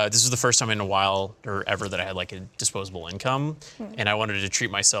 This was the first time in a while or ever that I had like a disposable income, and I wanted to treat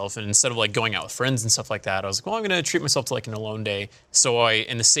myself. And instead of like going out with friends and stuff like that, I was like, well, I'm gonna treat myself to like an alone day. So I,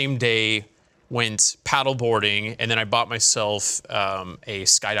 in the same day, went paddleboarding, and then I bought myself a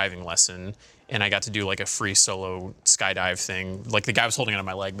skydiving lesson, and I got to do like a free solo skydive thing. Like the guy was holding it on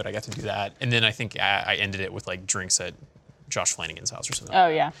my leg, but I got to do that. And then I think I ended it with like drinks at Josh Flanagan's house or something. Oh,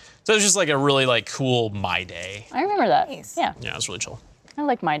 yeah. So it was just like a really like cool my day. I remember that. Nice. Yeah. Yeah, it was really chill. I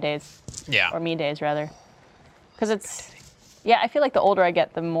like my days. Yeah. Or me days, rather. Because it's, yeah, I feel like the older I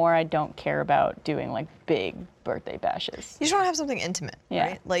get, the more I don't care about doing like big birthday bashes. You just want to have something intimate, Yeah.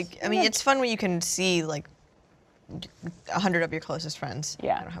 right? Like, I mean, it's fun when you can see like 100 of your closest friends.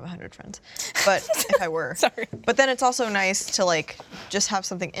 Yeah. I don't have 100 friends, but if I were. Sorry. But then it's also nice to like just have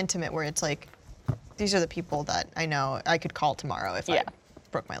something intimate where it's like, these are the people that I know I could call tomorrow if I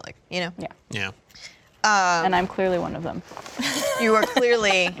broke my leg, you know? Yeah. Yeah. And I'm clearly one of them. You are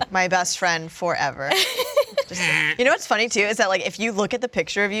clearly my best friend forever. You know what's funny too is that like if you look at the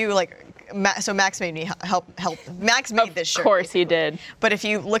picture of you, like so Max made me help. Max made this shirt. Of course he did. But if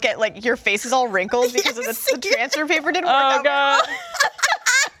you look at like your face is all wrinkled because of the transfer paper didn't work Oh, out. God.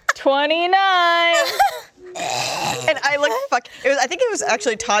 29. And I look I think it was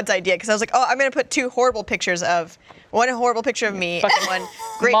actually Todd's idea because I was like, oh, I'm gonna put two horrible pictures of one horrible picture of me and one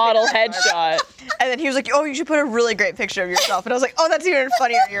great Model picture of headshot. And then he was like, oh, you should put a really great picture of yourself. And I was like, oh, that's even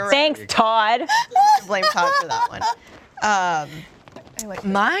funnier. You're right. Thanks, Todd. Blame Todd for that one.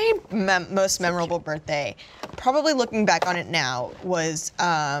 My most memorable birthday, probably looking back on it now, was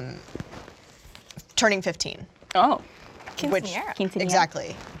turning 15. Oh. Quinceañera.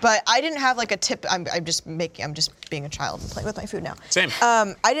 Exactly. But I didn't have like a tip. I'm just being a child and playing with my food now. Same.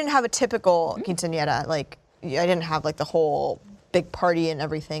 I didn't have a typical quinceañera. Like I didn't have like the whole big party and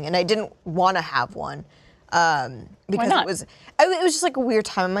everything, and I didn't want to have one because not? it was just like a weird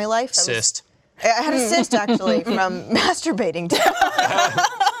time in my life. Cyst. I had a cyst actually from masturbating.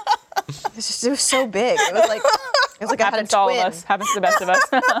 It was so big. It was like I had a Happens to all of twin us. Happens to the best of us.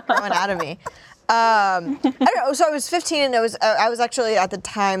 growing out of me. I don't know. So I was 15, and I was actually at the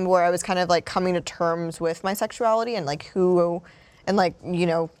time where I was kind of like coming to terms with my sexuality and like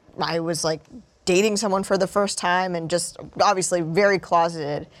I was like dating someone for the first time and just obviously very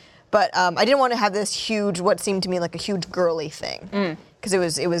closeted. But I didn't want to have this huge, what seemed to me like a huge girly thing, because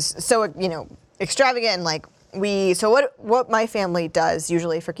it was so extravagant and like So what my family does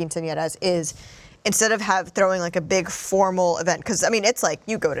usually for quinceañeras is, instead of throwing like a big formal event, because I mean it's like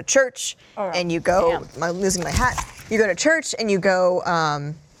you go to church and you go. I'm losing my hat. You go to church and you go.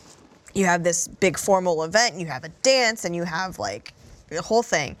 You have this big formal event. You have a dance and you have like the whole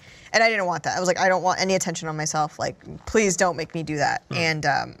thing. And I didn't want that. I was like, I don't want any attention on myself. Like, please don't make me do that. And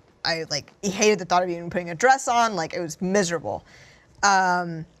I like hated the thought of even putting a dress on. Like, it was miserable.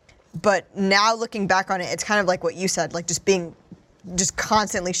 But now looking back on it, it's kind of like what you said, like just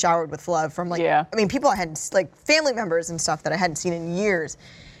constantly showered with love from like, I mean, people I hadn't, like family members and stuff that I hadn't seen in years.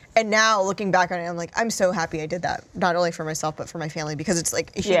 And now looking back on it, I'm like, I'm so happy I did that, not only for myself, but for my family, because it's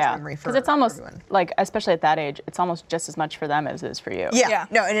like a huge memory for everyone. Because it's almost like, especially at that age, it's almost just as much for them as it is for you. Yeah.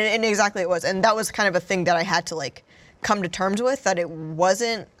 No, and exactly it was. And that was kind of a thing that I had to like come to terms with, that it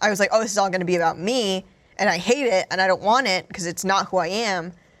wasn't, I was like, oh, this is all going to be about me, and I hate it, and I don't want it, because it's not who I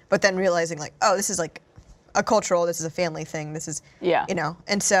am. But then realizing like, oh, this is like this is a family thing. This is, you know.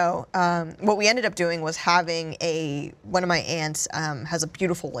 And so what we ended up doing was having one of my aunts has a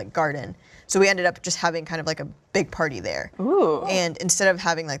beautiful like garden. So we ended up just having kind of like a big party there. Ooh. And instead of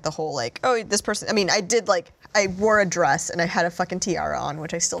having like the whole like, oh, this person, I mean, I wore a dress and I had a fucking tiara on,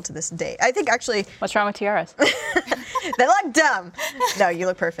 which I still to this day. I think actually. What's wrong with tiaras? They look dumb. No, you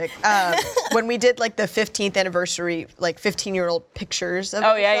look perfect. When we did like the 15th anniversary, like 15-year-old pictures of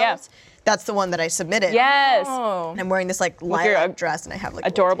ourselves, that's the one that I submitted. Yes. And I'm wearing this like lilac dress, and I have like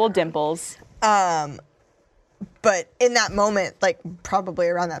adorable dimples. But in that moment, like probably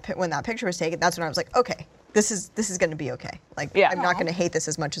around when that picture was taken, that's when I was like, okay, this is going to be okay. Like I'm not going to hate this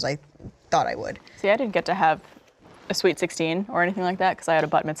as much as I thought I would. See, I didn't get to have a sweet 16 or anything like that because I had a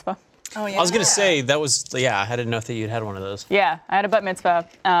bat mitzvah. Oh yeah. I was gonna say that was I didn't know that you'd had one of those. Yeah, I had a bat mitzvah.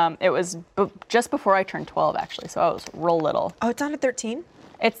 It was just before I turned 12 actually, so I was real little. Oh, it's not at 13?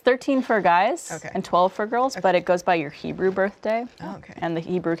 It's 13 for guys and 12 for girls, but it goes by your Hebrew birthday. Oh, okay. And the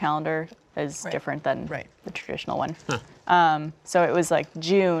Hebrew calendar is different than the traditional one. Huh. So it was like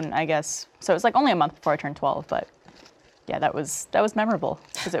June, I guess. So it was like only a month before I turned 12, but yeah, that was memorable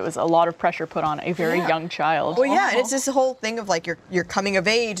because it was a lot of pressure put on a very young child. Well, yeah, and it's this whole thing of like you're coming of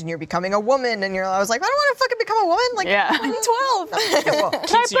age and you're becoming a woman, and I was like, I don't want to fucking become a woman. Like, I'm 12.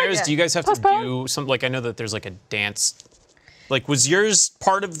 Quinceañeras, do you guys have to do something? Like, I know that there's like a dance. Like, was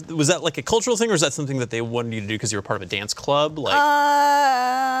that like a cultural thing, or was that something that they wanted you to do because you were part of a dance club? Like,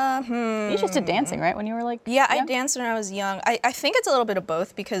 You just did dancing, right, when you were like Yeah, young? I danced when I was young. I think it's a little bit of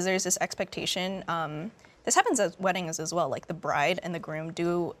both because there's this expectation. This happens at weddings as well. Like the bride and the groom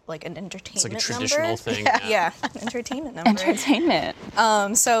do like an entertainment it's like a number. traditional thing. Yeah, entertainment number. Entertainment.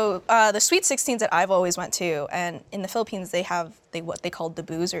 So the Sweet 16s that I've always went to, and in the Philippines they have what they call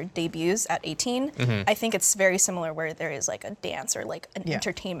debuts or debuts at 18. Mm-hmm. I think it's very similar where there is like a dance or like an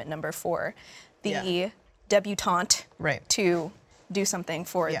entertainment number for the debutante to do something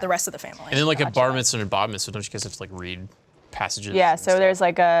for the rest of the family. And then like a bar mitzvah and a bat mitzvah, don't you guys have to like read passages? Yeah, so there's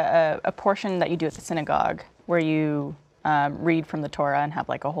like a portion that you do at the synagogue where you read from the Torah and have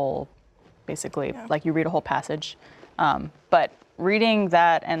like a whole, basically, like you read a whole passage. But reading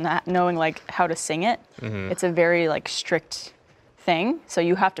that and knowing like how to sing it, it's a very like strict thing. So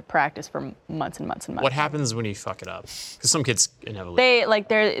you have to practice for months and months and months. What happens when you fuck it up? Because some kids inevitably.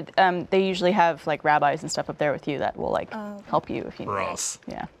 They usually have like rabbis and stuff up there with you that will like help you if you need Rough.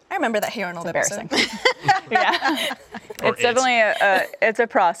 it. Yeah. I remember that here on old Embarrassing. episode. Yeah. It's definitely it's a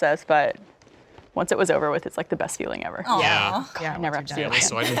process, but once it was over with, it's like the best feeling ever. Yeah. I never have to do it again.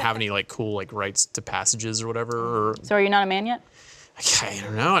 So I didn't have any like cool like rights to passages or whatever. So are you not a man yet? I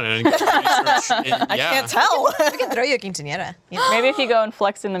don't know. I didn't get research. I can't tell. We can throw you a quinceañera. You know? Maybe if you go and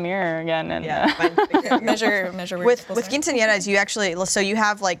flex in the mirror again and measure with quinceañeras, you actually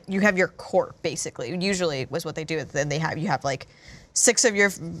you have your court basically. Usually was what they do. Then you have like 6 of your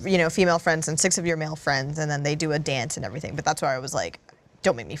female friends and 6 of your male friends, and then they do a dance and everything. But that's where I was like,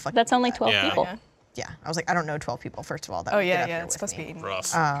 don't make me fucking. That's only 12 people. Yeah, I was like, I don't know 12 people. First of all, that it's supposed to be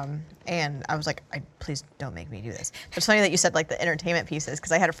rough. And I was like, please don't make me do this. It's funny that you said like the entertainment pieces,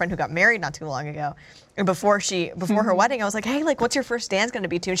 because I had a friend who got married not too long ago, and before her wedding, I was like, hey, like, what's your first dance gonna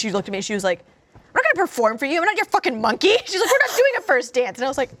be to? And she looked at me and she was like, I'm not gonna perform for you. I'm not your fucking monkey. She's like, we're not doing a first dance. And I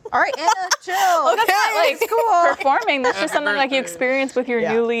was like, all right, Anna, chill. That's not like cool. performing. That's just something like you experience with your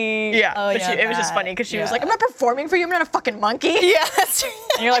newly. Yeah, Oh, but yeah, it was just funny because she was yeah. like, I'm not performing for you. I'm not a fucking monkey. Yeah, that's true.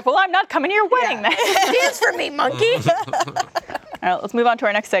 And you're like, well, I'm not coming to your wedding then. Dance for me, monkey. All right, let's move on to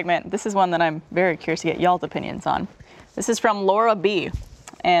our next segment. This is one that I'm very curious to get y'all's opinions on. This is from Laura B.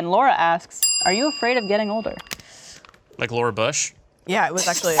 And Laura asks, are you afraid of getting older? Like Laura Bush. Yeah, it was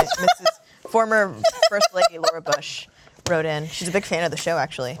actually Mrs. former First Lady Laura Bush wrote in. She's a big fan of the show,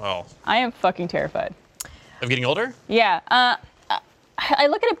 actually. Well, I am fucking terrified. of getting older? Yeah, I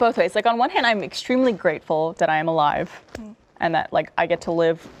look at it both ways. Like on one hand, I'm extremely grateful that I am alive and that like I get to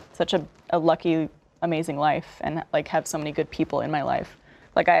live such a lucky, amazing life and like have so many good people in my life.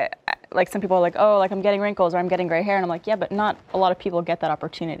 Like some people are like, oh, like I'm getting wrinkles or I'm getting gray hair. And I'm like, yeah, but not a lot of people get that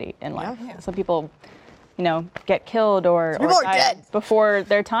opportunity in life. Yeah. Some people, you know, get killed or people are die dead before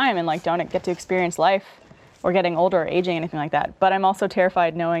their time and like don't get to experience life or getting older or aging, anything like that. But I'm also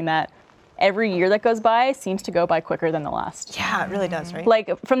terrified knowing that every year that goes by seems to go by quicker than the last. Yeah, it really does, right? Like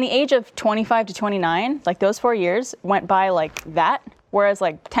from the age of 25 to 29, like those 4 years went by like that, whereas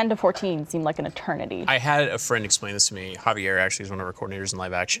like 10 to 14 seemed like an eternity. I had a friend explain this to me. Javier actually is one of our coordinators in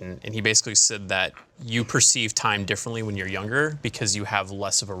live action, and he basically said that you perceive time differently when you're younger because you have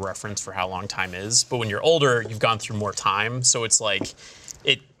less of a reference for how long time is. But when you're older, you've gone through more time, so it's like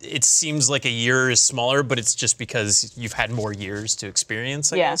it seems like a year is smaller, but it's just because you've had more years to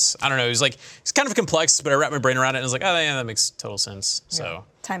experience, I guess. I don't know. It's kind of complex, but I wrapped my brain around it and I was like, oh yeah, that makes total sense. So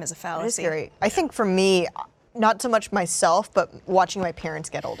Time is a It is fallacy. scary. I think for me, not so much myself, but watching my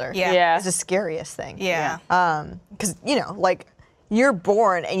parents get older Yeah. is the scariest thing. Yeah. Because, you know, like, you're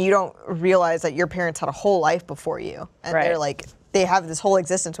born and you don't realize that your parents had a whole life before you. And Right. they're like, they have this whole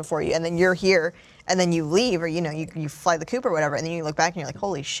existence before you. And then you're here and then you leave or, you know, you fly the coop or whatever. And then you look back and you're like,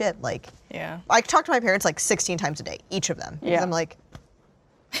 holy shit. Like, Yeah. I talk to my parents like 16 times a day, each of them. Because Yeah. I'm like,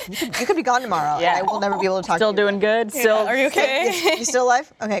 you could be gone tomorrow Yeah. and I will never be able to talk Still to you. doing good. Still. Are you okay? You still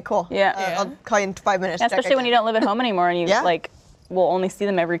alive? Okay, cool. Yeah. I'll call you in 5 minutes. Yeah, check especially when you again. don't live at home anymore and you Yeah. like will only see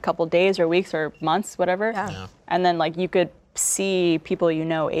them every couple days or weeks or months, whatever. Yeah. And then like you could see people you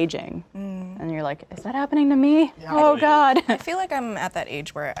know aging, and you're like, is that happening to me? Oh God. I feel like I'm at that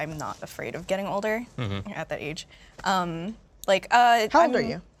age where I'm not afraid of getting older. At that age. How old are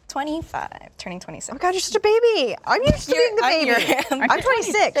you? 25, turning 26. Oh my God, you're such a baby. I'm used to being the I'm baby. your- I'm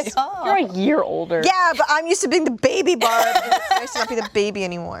 26. You're a year older. Yeah, but I'm used to being the baby, Barb. And it's nice to not be the baby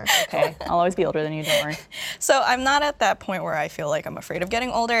anymore. Okay. I'll always be older than you. Don't worry. So I'm not at that point where I feel like I'm afraid of getting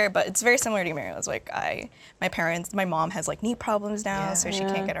older, but it's very similar to Mariel. It's like my mom has like knee problems now, so she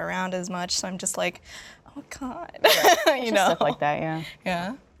can't get around as much. So I'm just like, oh God, you know, Stuff like that. Yeah.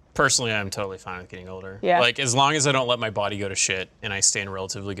 Yeah. personally, I'm totally fine with getting older. Yeah. Like as long as I don't let my body go to shit and I stay in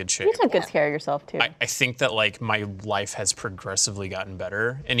relatively good shape. You take good care of yourself too. I think that like my life has progressively gotten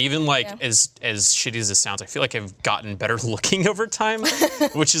better, and even like as shitty as it sounds, I feel like I've gotten better looking over time,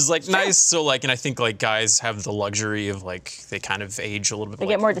 which is like nice. So like, and I think like guys have the luxury of like they kind of age a little bit. They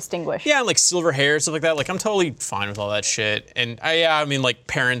get more distinguished. Yeah, and like silver hair, stuff like that. Like I'm totally fine with all that shit. And I mean like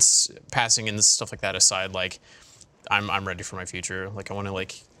parents passing and stuff like that aside, like I'm ready for my future. Like I want to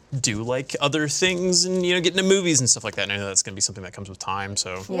like do like other things and you know get into movies and stuff like that. And I know that's gonna be something that comes with time.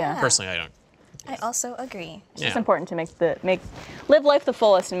 So Yeah. personally, I don't. I also agree. It's just important to live life the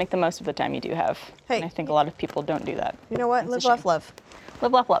fullest and make the most of the time you do have. Hey. And I think a lot of people don't do that. You know what? It's Live, a laugh, shame. love.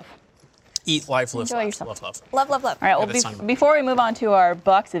 Live, laugh, love. Eat life, live, Enjoy laugh, yourself. love. Love, love, love. All right. Yeah, Well, that's fine. before we move on to our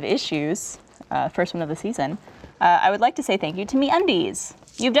box of issues, first one of the season, I would like to say thank you to MeUndies.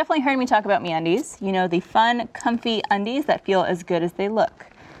 You've definitely heard me talk about MeUndies. You know, the fun, comfy undies that feel as good as they look.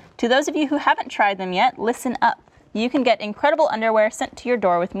 To those of you who haven't tried them yet, listen up. You can get incredible underwear sent to your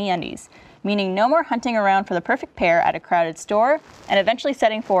door with MeUndies, meaning no more hunting around for the perfect pair at a crowded store and eventually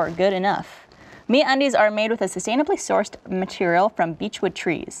setting for good enough. MeUndies are made with a sustainably sourced material from beechwood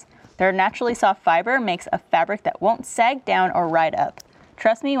trees. Their naturally soft fiber makes a fabric that won't sag down or ride up.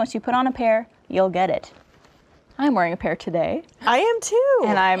 Trust me, once you put on a pair, you'll get it. I'm wearing a pair today, I am too.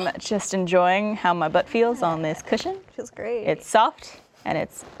 and I'm just enjoying how my butt feels on this cushion. Feels great. It's soft, and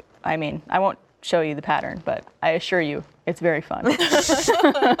it's, I mean, I won't show you the pattern, but I assure you, it's very fun.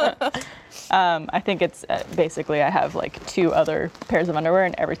 I think it's basically, I have like 2 other pairs of underwear,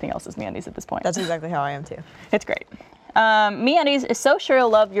 and everything else is MeUndies at this point. That's exactly how I am too. It's great. MeUndies is so sure you'll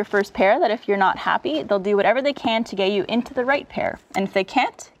love your first pair that if you're not happy, they'll do whatever they can to get you into the right pair. And if they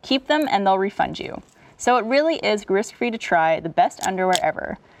can't, keep them and they'll refund you. So it really is risk-free to try the best underwear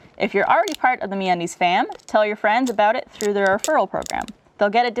ever. If you're already part of the MeUndies fam, tell your friends about it through their referral program. They'll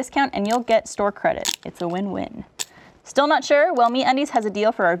get a discount and you'll get store credit. It's a win-win. Still not sure? Well, MeUndies has a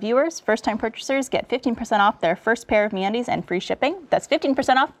deal for our viewers. First-time purchasers get 15% off their first pair of MeUndies and free shipping. That's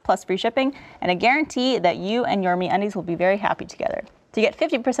 15% off plus free shipping and a guarantee that you and your MeUndies will be very happy together. To get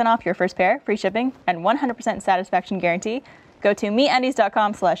 50% off your first pair, free shipping, and 100% satisfaction guarantee, go to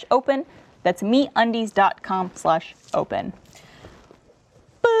MeUndies.com/open. That's MeUndies.com/open.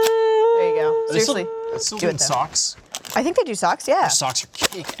 There you go. Seriously. Still do it doing though. socks. I think they do socks, yeah. Their socks are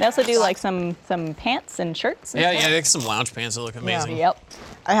kick. They also do like some pants and shirts. And Yeah, stuff. yeah, they have some lounge pants that look amazing. Yep.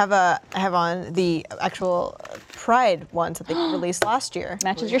 I have on the actual Pride ones that they released last year.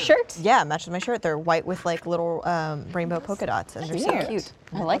 Matches your shirt. Yeah, matches my shirt. They're white with like little rainbow polka dots, and they're so cute.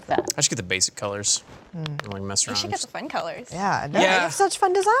 I like that. I should get the basic colors. And, like mess You around. should get the fun colors. Yeah, no, Yeah. they have such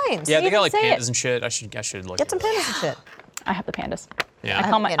fun designs. Yeah, they got like say it. pandas and shit. I should look. Get some at those. pandas and shit. I have the pandas. Yeah.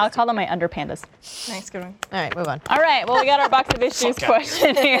 I'll call them my under pandas. Nice, good one. All right, move on. All right, well, we got our box of issues Okay.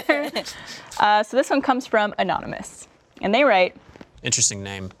 question here. So this one comes from Anonymous. And they write, Interesting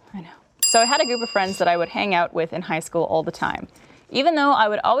name. I know. So I had a group of friends that I would hang out with in high school all the time. Even though I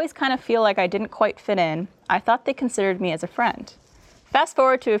would always kind of feel like I didn't quite fit in, I thought they considered me as a friend. Fast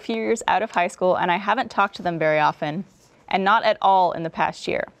forward to a few years out of high school, and I haven't talked to them very often, and not at all in the past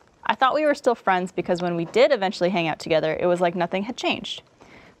year. I thought we were still friends because when we did eventually hang out together, it was like nothing had changed.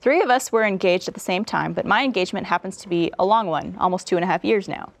 3 of us were engaged at the same time, but my engagement happens to be a long one, almost 2.5 years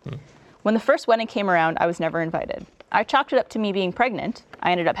now. When the first wedding came around, I was never invited. I chalked it up to me being pregnant.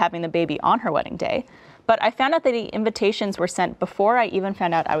 I ended up having the baby on her wedding day, but I found out that the invitations were sent before I even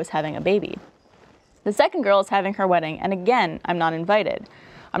found out I was having a baby. The second girl is having her wedding, and again, I'm not invited.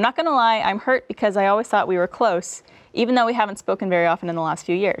 I'm not gonna lie, I'm hurt because I always thought we were close, even though we haven't spoken very often in the last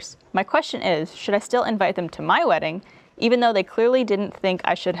few years. My question is, should I still invite them to my wedding, even though they clearly didn't think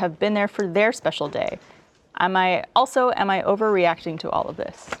I should have been there for their special day? Am I overreacting to all of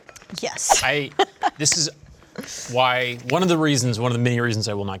this? Yes. This is why one of the many reasons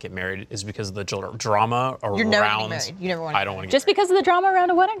I will not get married is because of the drama around. You're never getting married. You never want to I don't want to get Just because of the drama around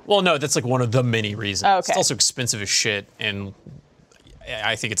a wedding? Well, no, that's like one of the many reasons. Oh, okay. It's also expensive as shit, and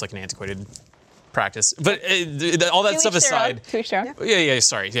I think it's like an antiquated practice. But all that stuff aside, To each their own. yeah,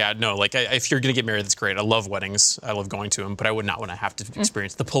 sorry, yeah, no, like if you're gonna get married, that's great. I love weddings. I love going to them, but I would not want to have to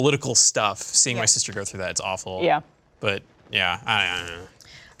experience the political stuff. Seeing my sister go through that, it's awful. Yeah. But yeah, I don't know.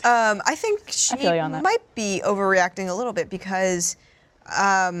 I think she feel you on that. might be overreacting a little bit because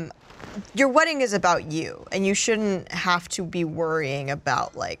your wedding is about you, and you shouldn't have to be worrying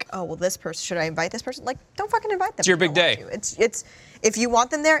about like, oh, well, this person, should I invite this person? Like, don't fucking invite them. It's your if you big don't want day. to. It's if you want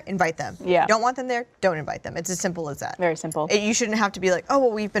them there, invite them. Yeah. If you don't want them there, don't invite them. It's as simple as that. Very simple. You shouldn't have to be like, oh,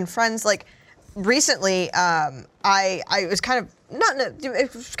 well, we've been friends. Like, recently, I was kind of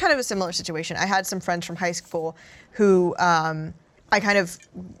it was kind of a similar situation. I had some friends from high school who I kind of,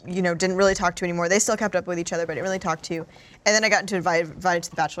 didn't really talk to anymore. They still kept up with each other, but I didn't really talk to. And then I got invited to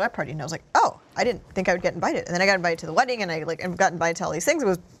the bachelorette party, and I was like, oh, I didn't think I would get invited. And then I got invited to the wedding, and I got invited to all these things. It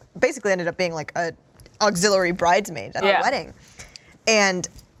was basically ended up being like a auxiliary bridesmaid at our wedding. And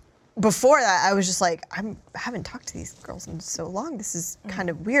before that, I was just like, I haven't talked to these girls in so long. This is kind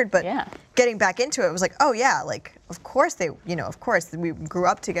of weird. But getting back into it was like, oh yeah, like of course we grew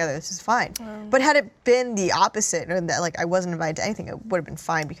up together. This is fine. But had it been the opposite, and that like I wasn't invited to anything, it would have been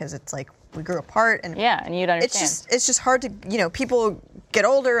fine because it's like we grew apart and and you'd understand. It's just hard to people get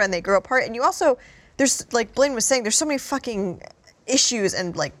older and they grow apart, and you also there's like Blaine was saying, there's so many fucking issues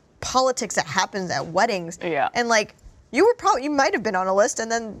and like politics that happens at weddings. And like. You might have been on a list,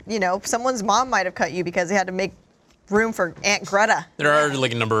 and then someone's mom might have cut you because they had to make room for Aunt Greta. There are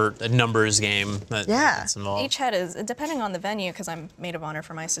like a numbers game that's involved. Each head is, depending on the venue, because I'm maid of honor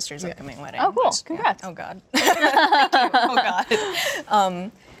for my sister's upcoming wedding. Oh, cool. Congrats. Oh, God. Thank you. Oh,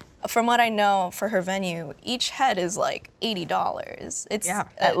 God. From what I know for her venue, each head is like $80. It's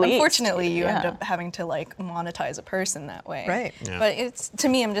at least. Unfortunately, you end up having to like monetize a person that way. Right. Yeah. But it's to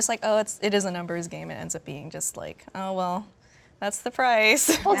me, I'm just like, oh, it is a numbers game. It ends up being just like, oh well, that's the price.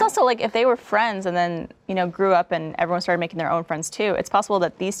 Well, it's also like if they were friends and then grew up and everyone started making their own friends too. It's possible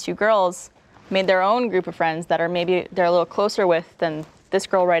that these two girls made their own group of friends that are maybe they're a little closer with than this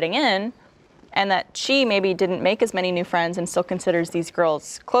girl writing in. And that she maybe didn't make as many new friends and still considers these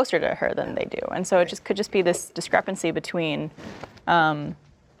girls closer to her than they do. And so it could just be this discrepancy between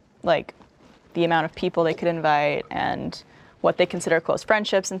like the amount of people they could invite and what they consider close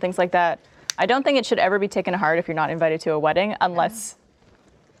friendships and things like that. I don't think it should ever be taken to heart if you're not invited to a wedding unless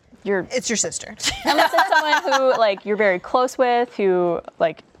it's your sister. Unless it's someone who like you're very close with, who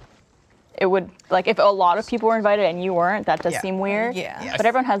like it would, like, if a lot of people were invited and you weren't, that does seem weird. Yeah. But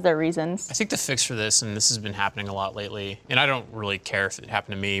everyone has their reasons. I think the fix for this, and this has been happening a lot lately, and I don't really care if it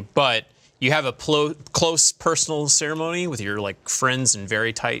happened to me, but you have a close personal ceremony with your like friends and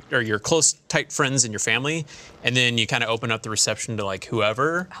very tight, or your close tight friends in your family, and then you kind of open up the reception to like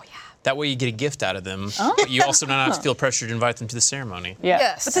whoever. Oh yeah. That way you get a gift out of them, but you also don't have to feel pressured to invite them to the ceremony. Yeah.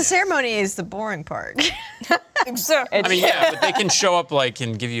 Yes. But the ceremony is the boring part. Exactly. I mean, yeah, but they can show up like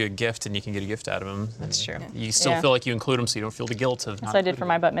and give you a gift, and you can get a gift out of them. That's true. You still feel like you include them, so you don't feel the guilt of not. So I did for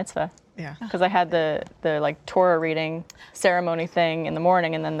my bat mitzvah. Yeah. Because I had the like Torah reading ceremony thing in the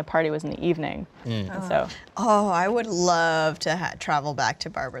morning, and then the party was in the evening. And so Oh, I would love to travel back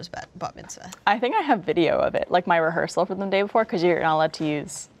to Barbara's bat mitzvah. I think I have video of it, like my rehearsal for the day before, because you're not allowed to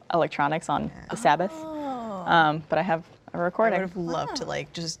use electronics on the Sabbath. But I have a I recording. would have loved to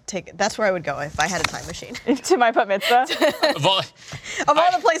like just take. That's where I would go if I had a time machine. To my bat mitzvah. Of all, Of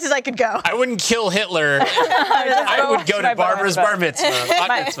all the places I could go. I wouldn't kill Hitler. I would go to my bar Barbara's mitzvah. bar mitzvah.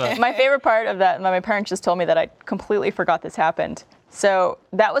 Bat mitzvah. My favorite part of that, my parents just told me that I completely forgot this happened. So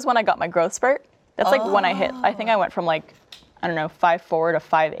that was when I got my growth spurt. That's like when I think I went from like, I don't know, 5'4"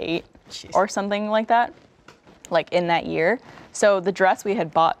 to 5'8" or something like that, like in that year. So the dress we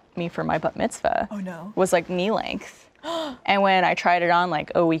had bought me for my bat mitzvah was like knee length. And when I tried it on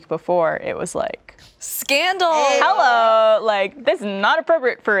like a week before, it was like, Scandal. hello, like this is not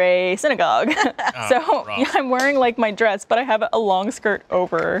appropriate for a synagogue. So rough. I'm wearing like my dress, but I have a long skirt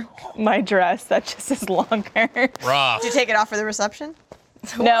over my dress that just is longer. Rough. Did you take it off for the reception?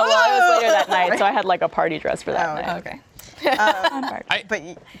 No, well, it was later that night, so I had like a party dress for that night. Okay. But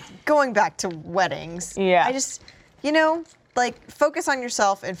going back to weddings, Yeah. I just, like focus on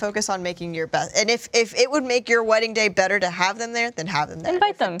yourself and focus on making your best. And if it would make your wedding day better to have them there, then have them there.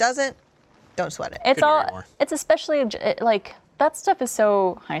 Invite If them. It doesn't, don't sweat it. It's Couldn't agree all. more. It's especially like that stuff is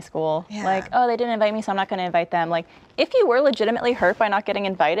so high school. Yeah. Like, oh, they didn't invite me, so I'm not going to invite them. Like, if you were legitimately hurt by not getting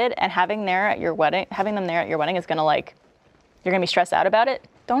invited and having them there at your wedding is gonna like, you're gonna be stressed out about it.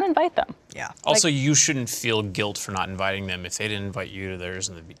 Don't invite them. Yeah. Also, you shouldn't feel guilt for not inviting them if they didn't invite you to theirs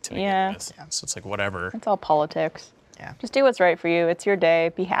to begin Yeah. with. So it's like whatever. It's all politics. Yeah. Just do what's right for you. It's your day.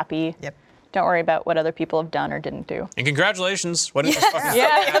 Be happy. Yep. Don't worry about what other people have done or didn't do. And congratulations. What is fucking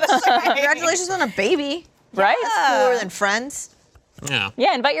Yeah. Congratulations on a baby. Right? Cooler than friends. Yeah.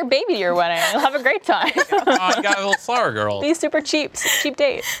 Yeah. Invite your baby to your wedding. You'll have a great time. I got a little flower girl. Be super cheap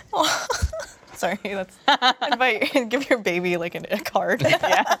date. Sorry, that's give your baby like a card.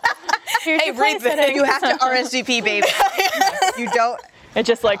 Yeah. Hey, read this. You have to RSVP, baby. You don't. It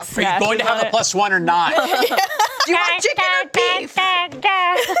just like Are you smashes going to have on a it. +1 or not? Do you want chicken or beef?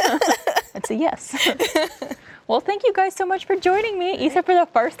 It's a yes. Well, thank you guys so much for joining me. Yssa for the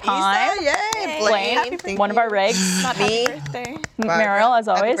first time. Yssa, yay. Blaine, Thank one of you. our regs. Me. Birthday. Mariel, as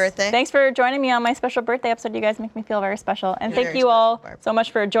Happy always. birthday. Thanks for joining me on my special birthday episode. You guys make me feel very special. And You're thank very you all special, Barb. so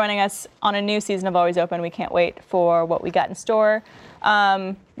much for joining us on a new season of Always Open. We can't wait for what we got in store.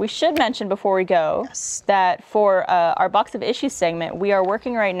 We should mention before we go that for our Box of Issues segment, we are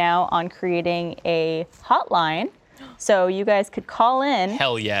working right now on creating a hotline. So you guys could call in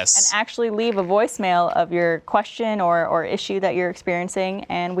Hell and yes. actually leave a voicemail of your question or issue that you're experiencing,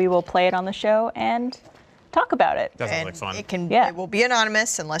 and we will play it on the show and talk about it. That sounds And like fun. it will be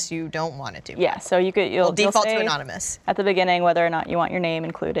anonymous unless you don't want it to. Yeah, so you'll We'll default to say anonymous. at the beginning whether or not you want your name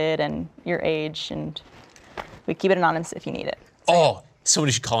included and your age, and we keep it anonymous if you need it. Oh,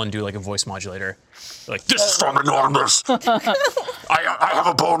 somebody should call and do like a voice modulator. Like, this is from Anonymous. I have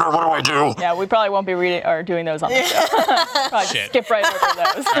a boner. What do I do? Yeah, we probably won't be reading or doing those on the show. Probably Shit. skip right over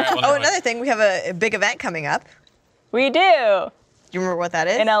those. All right, well, never Oh, mind. another thing, we have a big event coming up. We do. Do you remember what that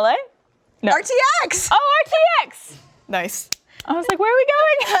is? In LA? No. RTX! Oh, RTX! Nice. I was like, where are we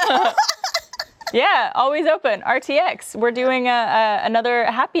going? Yeah, Always Open, RTX. We're doing another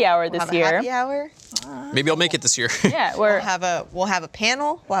happy hour this Have a year. happy hour. Maybe I'll make it this year. Yeah, we're We'll have a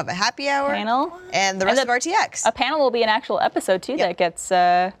panel. We'll have a happy hour. panel. And the rest of RTX. A panel will be an actual episode too that gets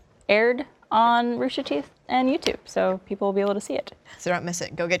aired on Rooster Teeth and YouTube, so people will be able to see it. So don't miss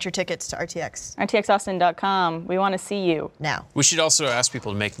it. Go get your tickets to RTX RTXaustin.com. We want to see you. now. We should also ask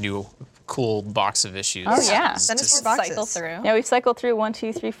people to make new cool box of issues. Oh, yeah. Send us Just- more boxes. Cycle through. Yeah, we've cycled through 1,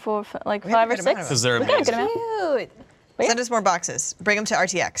 2, 3, 4, like We have a 5 or good 6. amount of Because they're We got a good amazing. amount. Cute. Send us more boxes. Bring them to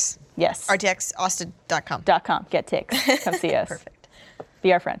RTX. Yes. RTXaustin.com. .com. Get ticks. Come see us. Perfect.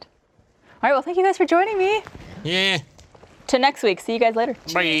 Be our friend. All right. Well, thank you guys for joining me. Yeah. Till next week. See you guys later.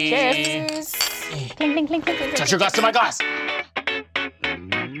 Bye. Cheers. Clink, clink, clink, clink, clink. Touch your glass to my glass.